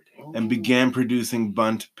 and began producing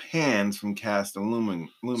Bunt pans from cast aluminum.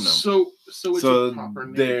 So it's a proper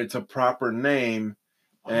name. It's a proper name,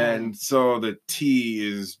 and so the T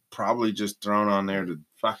is probably just thrown on there to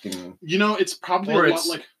fucking. It's probably Or a it's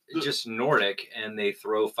lot like. just Nordic, and they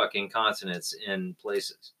throw fucking consonants in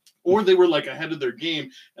places. Or they were like ahead of their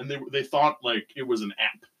game, and they thought like it was an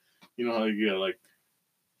app. Like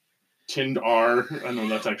Tind R. I know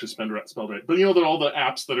that's actually spelled right, but they're all the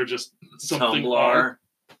apps that are just something Tumblr. R.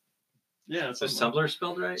 Yeah, Is Tumblr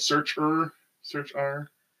spelled right? Search R.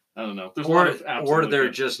 I don't know. There's a lot of apps. Or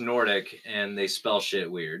they're just Nordic and they spell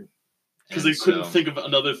shit weird. Because they couldn't think of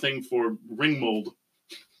another thing for ring mold.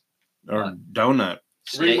 Or donut.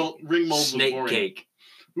 Ring mold was Snake boring. cake.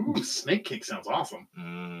 Ooh, snake cake sounds awesome.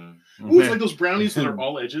 Mm. Ooh, it's like those brownies that are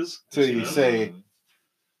all edges. So you say,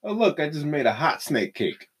 "Oh look, I just made a hot snake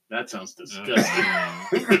cake." That sounds disgusting.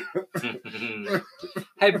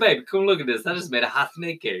 Hey babe, come look at this. I just made a hot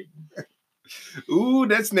snake cake. Ooh,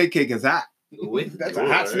 that snake cake is hot. With That's a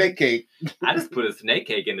hot snake cake. I just put a snake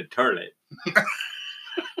cake in a turlet.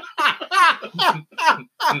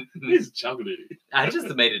 He's chocolatey. I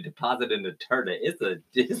just made a deposit in the turlet. It's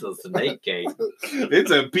a snake cake.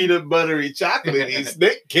 It's a peanut buttery chocolatey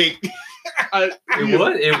snake cake.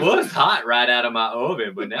 It was hot right out of my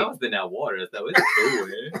oven, but now it's in that water, so it's cool.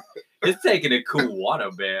 Man. It's taking a cool water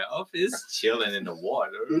bath. It's chilling in the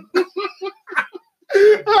water.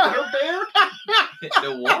 Water bear?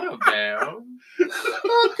 The water bath.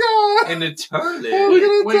 Oh God! In the turlet.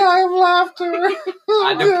 We're gonna die of laughter.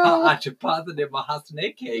 I deposited my hot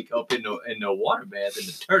snake cake up in the water bath in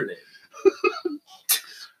the turlet.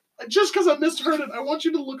 Just because I misheard it, I want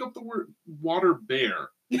you to look up the word water bear.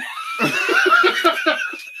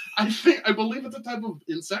 I believe it's a type of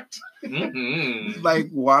insect. Mm-hmm. Like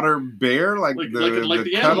water bear, like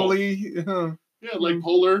the cuddly. Yeah, like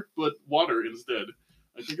polar, but water instead.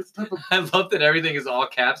 I think it's a type of. I love that everything is all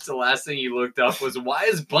caps. The last thing you looked up was, why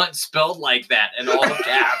is bunt spelled like that in all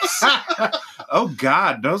caps? Oh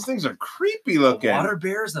God, those things are creepy looking. Water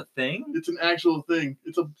bear is a thing? It's an actual thing.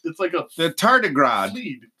 It's like a the tardigrade,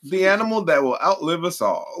 fleed. the animal that will outlive us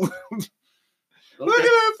all. Okay. Look at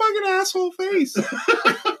that fucking asshole face.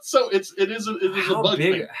 So it is a bug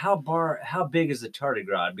thing. How big is the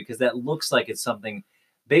tardigrade? Because that looks like it's something.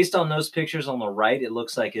 Based on those pictures on the right, it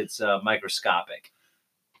looks like it's microscopic.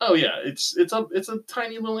 Oh yeah, it's a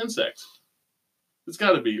tiny little insect. It's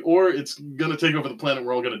got to be, or it's gonna take over the planet.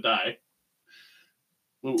 We're all gonna die.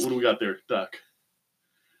 What do we got there, Doc?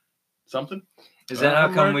 Something? Is that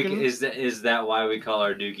how come we? Is that why we call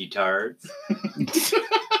our dookie tards?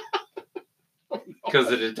 Because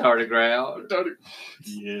of the tardigrade.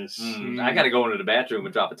 Yes. I got to go into the bathroom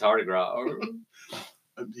and drop a tardigrade.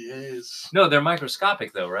 Yes. No, they're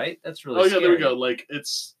microscopic though, right? That's really. Oh yeah, scary. there we go. Like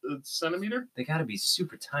it's a centimeter. They got to be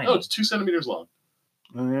super tiny. Oh, it's 2 centimeters long.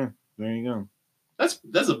 Oh yeah, there you go.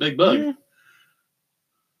 That's a big bug.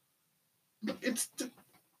 Yeah.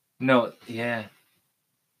 No, yeah.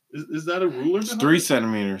 Is that a ruler? It's 3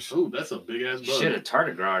 centimeters. Oh, that's a big ass bug. Shit, a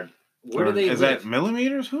tardigrade. Where do they Is live? that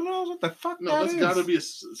millimeters? Who knows what the fuck No, that's got to be a.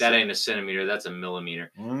 That ain't a centimeter. That's a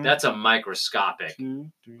millimeter. One, That's a microscopic 2,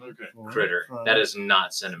 3, Okay. 4, critter. 5, That is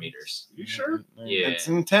not centimeters. You sure? Yeah. It's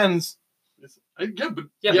in tens. Yeah, but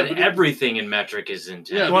everything in metric is in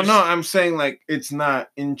Yeah, tens. Well, no, I'm saying like it's not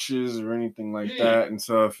inches or anything like that, and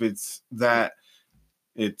so if it's that,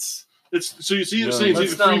 it's. So you see, you're No. saying it's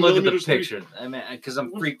Let's either not 3 look at the millimeters. picture. I mean, because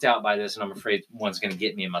I'm freaked out by this, and I'm afraid one's going to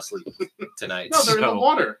get me in my sleep tonight. No, they're in the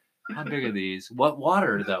water. How big are these? What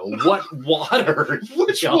water, though? What water?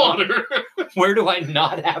 Which John? water? Where do I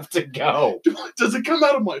not have to go? Does it come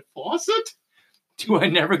out of my faucet? Do I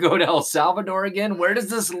never go to El Salvador again? Where does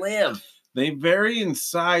this live? They vary in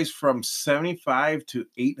size from 75 to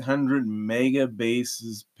 800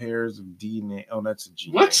 megabases pairs of DNA. Oh, that's a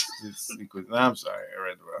gene. What? I'm sorry, I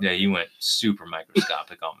read the wrong. Yeah, you went super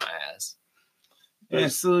microscopic on my ass.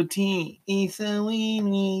 S-O-T, it's a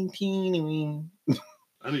weeny, teeny.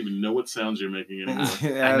 I don't even know what sounds you're making anymore.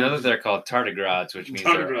 I know that they're called tardigrades, which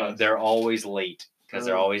means they're always late because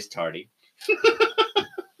they're always tardy.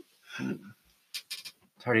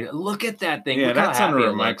 Tardy. Look at that thing. Yeah, Look that's how under happy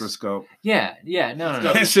a it microscope. looks. Yeah. No.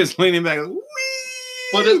 It's just leaning back.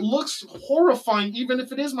 But it looks horrifying, even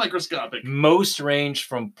if it is microscopic. Most range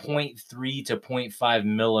from 0.3 to 0.5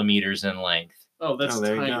 millimeters in length. Oh, that's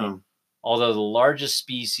tiny. Although the largest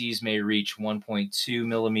species may reach 1.2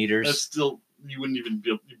 millimeters. That's still, you wouldn't even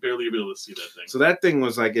you'd barely be able to see that thing. So that thing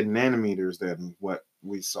was like in nanometers than what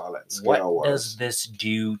we saw that scale What does this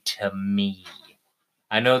do to me?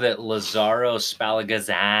 I know that Lazzaro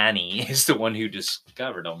Spallanzani is the one who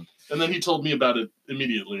discovered them. And then he told me about it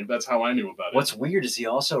immediately. That's how I knew about it. What's weird is he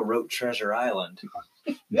also wrote Treasure Island.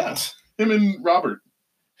 Yes. Him and Robert.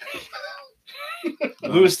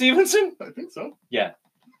 Louis Stevenson? I think so. Yeah.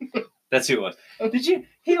 That's who it was.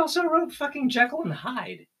 He also wrote fucking Jekyll and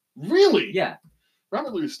Hyde. Really? Yeah.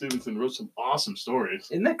 Robert Louis Stevenson wrote some awesome stories.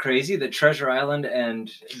 Isn't that crazy that Treasure Island and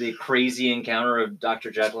the crazy encounter of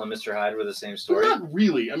Dr. Jekyll and Mr. Hyde were the same story? Well, not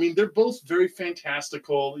really. I mean, they're both very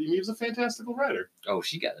fantastical. He was a fantastical writer. Oh,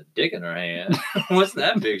 she got a dick in her hand. What's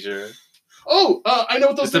that picture? Oh, I know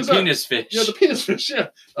what those things are. The penis fish. Yeah, the penis fish, yeah.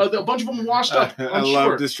 A bunch of them washed up on I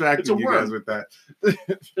love distracting you guys with that.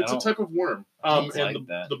 It's a type of worm. And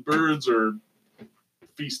the birds are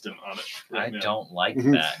feasting on it. Right, I don't like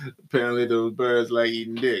that. Apparently those birds like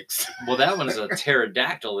eating dicks. Well, that one is a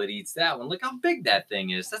pterodactyl that eats that one. Look how big that thing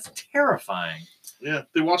is. That's terrifying. Yeah,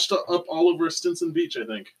 they washed up all over Stinson Beach, I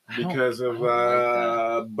think. Because of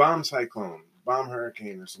bomb cyclone, bomb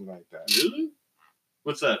hurricane or something like that. Really?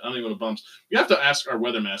 What's that? I don't even know what bumps. We have to ask our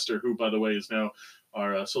weathermaster, who, by the way, is now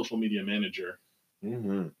our social media manager.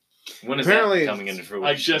 Mm-hmm. When is that coming into fruition?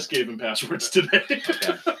 I just gave him passwords today.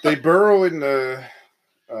 Okay. They burrow in the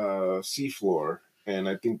seafloor, and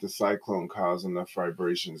I think the cyclone caused enough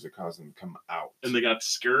vibrations to cause them to come out. And they got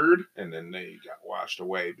scared? And then they got washed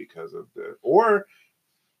away because of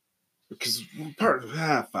because part of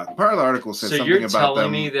the article said something about them. So you're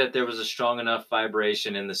telling me that there was a strong enough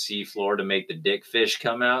vibration in the seafloor to make the dick fish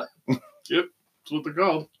come out? Yep, that's what they're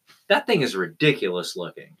called. That thing is ridiculous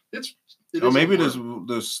looking. Maybe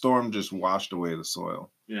the storm just washed away the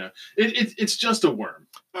soil. Yeah, it's just a worm.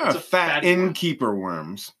 It's a fat innkeeper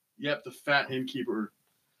worms. Yep, the fat innkeeper.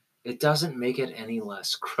 It doesn't make it any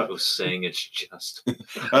less gross saying it's just.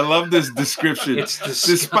 I love this description.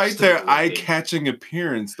 Despite their eye-catching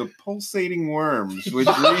appearance, the pulsating worms, which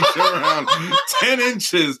reach around 10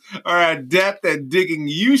 inches, are adept at digging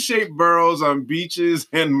U-shaped burrows on beaches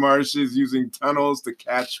and marshes using tunnels to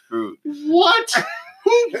catch food. What?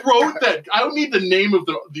 Who wrote that? I don't need the name of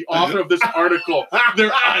the author of this article.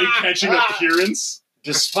 Their eye-catching appearance.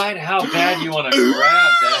 Despite how bad you want to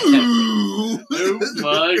grab that. Oh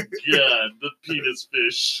my god, the penis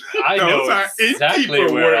fish. I know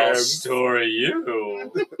exactly where I'll store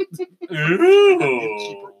you.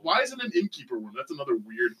 Ooh. Why is it an innkeeper worm? That's another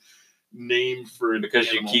weird name for an Because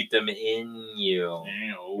animal. You keep them in you.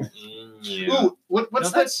 Ew. In you. Ooh,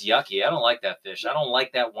 what's that? That's yucky. I don't like that fish. I don't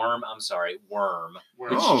like that worm. I'm sorry, worm.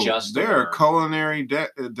 It's just they're a culinary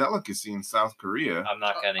delicacy in South Korea. I'm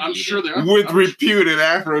not going to eat I'm sure it. they are. With reputed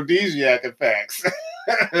aphrodisiac effects.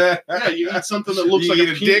 Yeah, you eat something that looks like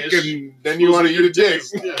a penis. Dick and then you want to eat a dick.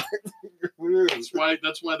 Yeah.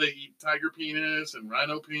 That's why they eat tiger penis and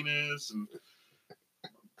rhino penis and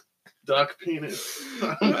duck penis.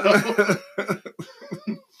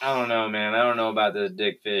 I don't know, man. I don't know about the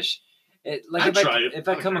dick fish. If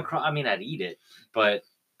I come across, I mean, I'd eat it, but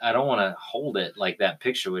I don't want to hold it like that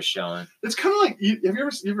picture was showing. It's kind of like, have you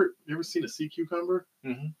ever seen a sea cucumber?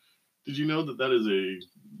 Mm-hmm. Did you know that is a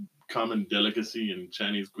common delicacy in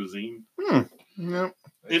Chinese cuisine? No.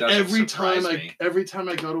 And every time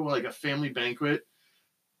I go to like a family banquet,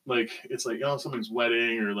 like it's like, someone's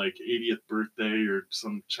wedding or like 80th birthday or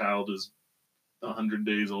some child is 100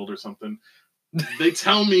 days old or something, they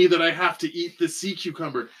tell me that I have to eat the sea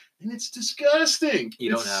cucumber, and it's disgusting.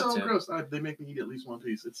 It's so gross. They make me eat at least one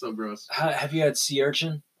piece. It's so gross. Have you had sea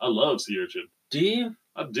urchin? I love sea urchin. Do you?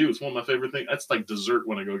 I do. It's one of my favorite things. That's like dessert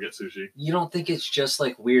when I go get sushi. You don't think it's just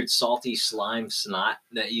like weird salty slime snot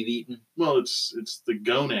that you've eaten? Well, it's the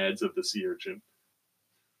gonads of the sea urchin.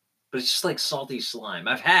 But it's just like salty slime.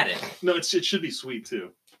 I've had it. No, it should be sweet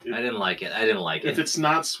too. I didn't like it. If it's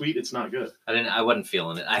not sweet, it's not good. I wasn't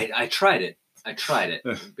feeling it. I tried it.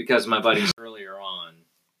 Because my buddies earlier on.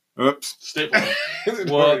 Oops. Stapleman.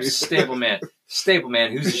 Whoops. Stapleman.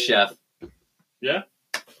 Stapleman, who's a chef. Yeah?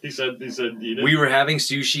 He said eat it. We were having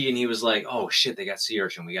sushi, and he was like, "Oh shit, they got sea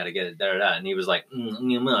urchin. We got to get it." And he was like,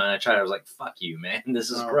 and I tried. I was like, "Fuck you, man. This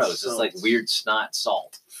is gross. It's like weird snot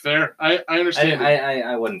salt." Fair. I understand.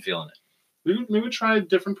 I wasn't feeling it. Maybe try a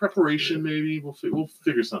different preparation. Maybe we'll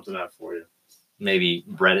figure something out for you. Maybe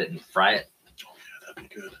bread it and fry it. Oh yeah, that'd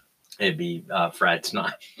be good. It'd be fried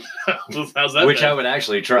snot. How's that? Which I would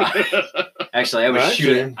actually try. Actually,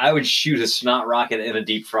 I would shoot a snot rocket in a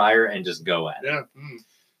deep fryer and just go at it. Yeah.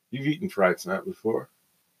 You've eaten fried snot before.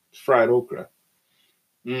 Fried okra.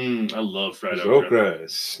 I love fried okra. Okra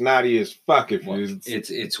is snotty as fuck.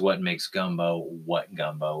 It's what makes gumbo what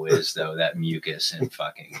gumbo is, though. That mucus and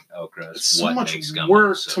fucking okra is it's so what much makes gumbo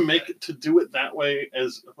work so to do it that way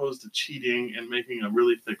as opposed to cheating and making a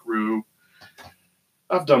really thick roux.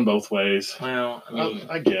 I've done both ways. Well, I mean,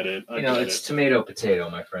 I get it. It's tomato potato,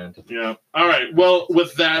 my friend. Yeah. All right. Well,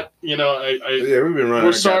 with that, we've been running.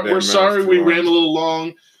 We're sorry we ran a little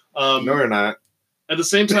long. No, we're not. At the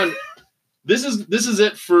same time, this is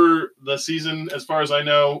it for the season, as far as I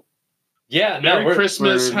know. Yeah. Merry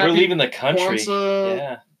Christmas. We're leaving the country. Kwanzaa,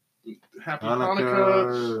 yeah. Happy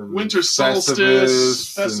Hanukkah, winter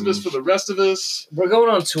solstice, Festivus for the rest of us. We're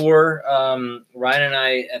going on tour. Ryan and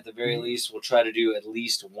I, at the very least, will try to do at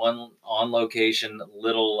least one on-location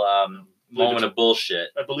little moment of bullshit.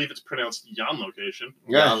 I believe it's pronounced Jan location.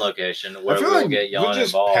 Yeah. Jan location, where we'll get Jan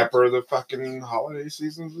just involved. Pepper the fucking holiday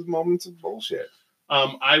seasons with moments of bullshit.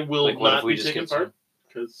 I will not be taking part.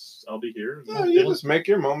 Because I'll be here. Yeah, you just make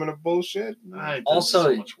your moment of bullshit. Also,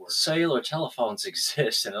 so much work. Cellular telephones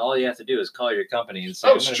exist, and all you have to do is call your company and say,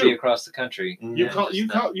 "I'm going to be across the country."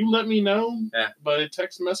 You let me know by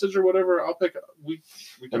text message or whatever. I'll pick up.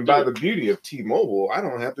 And by the beauty of T-Mobile, I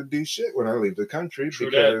don't have to do shit when I leave the country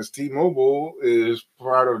because T-Mobile is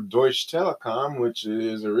part of Deutsche Telekom, which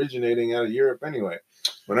is originating out of Europe anyway.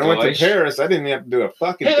 When I went to Paris, I didn't have to do a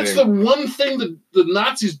fucking thing. That's the one thing that the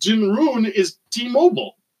Nazis didn't ruin is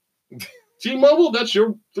T-Mobile. T-Mobile, that's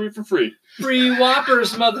your 3 for free. Free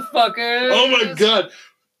Whoppers, motherfuckers. Oh my God.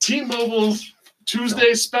 T-Mobile's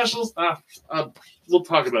Tuesday specials. We'll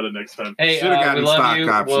talk about it next time. Hey, we love you.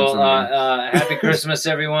 Well, happy Christmas,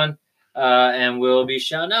 everyone. And we'll be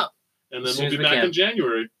shouting out. And then we'll be back in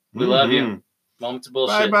January. We love you. Moments of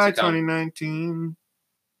bullshit. Bye-bye, 2019.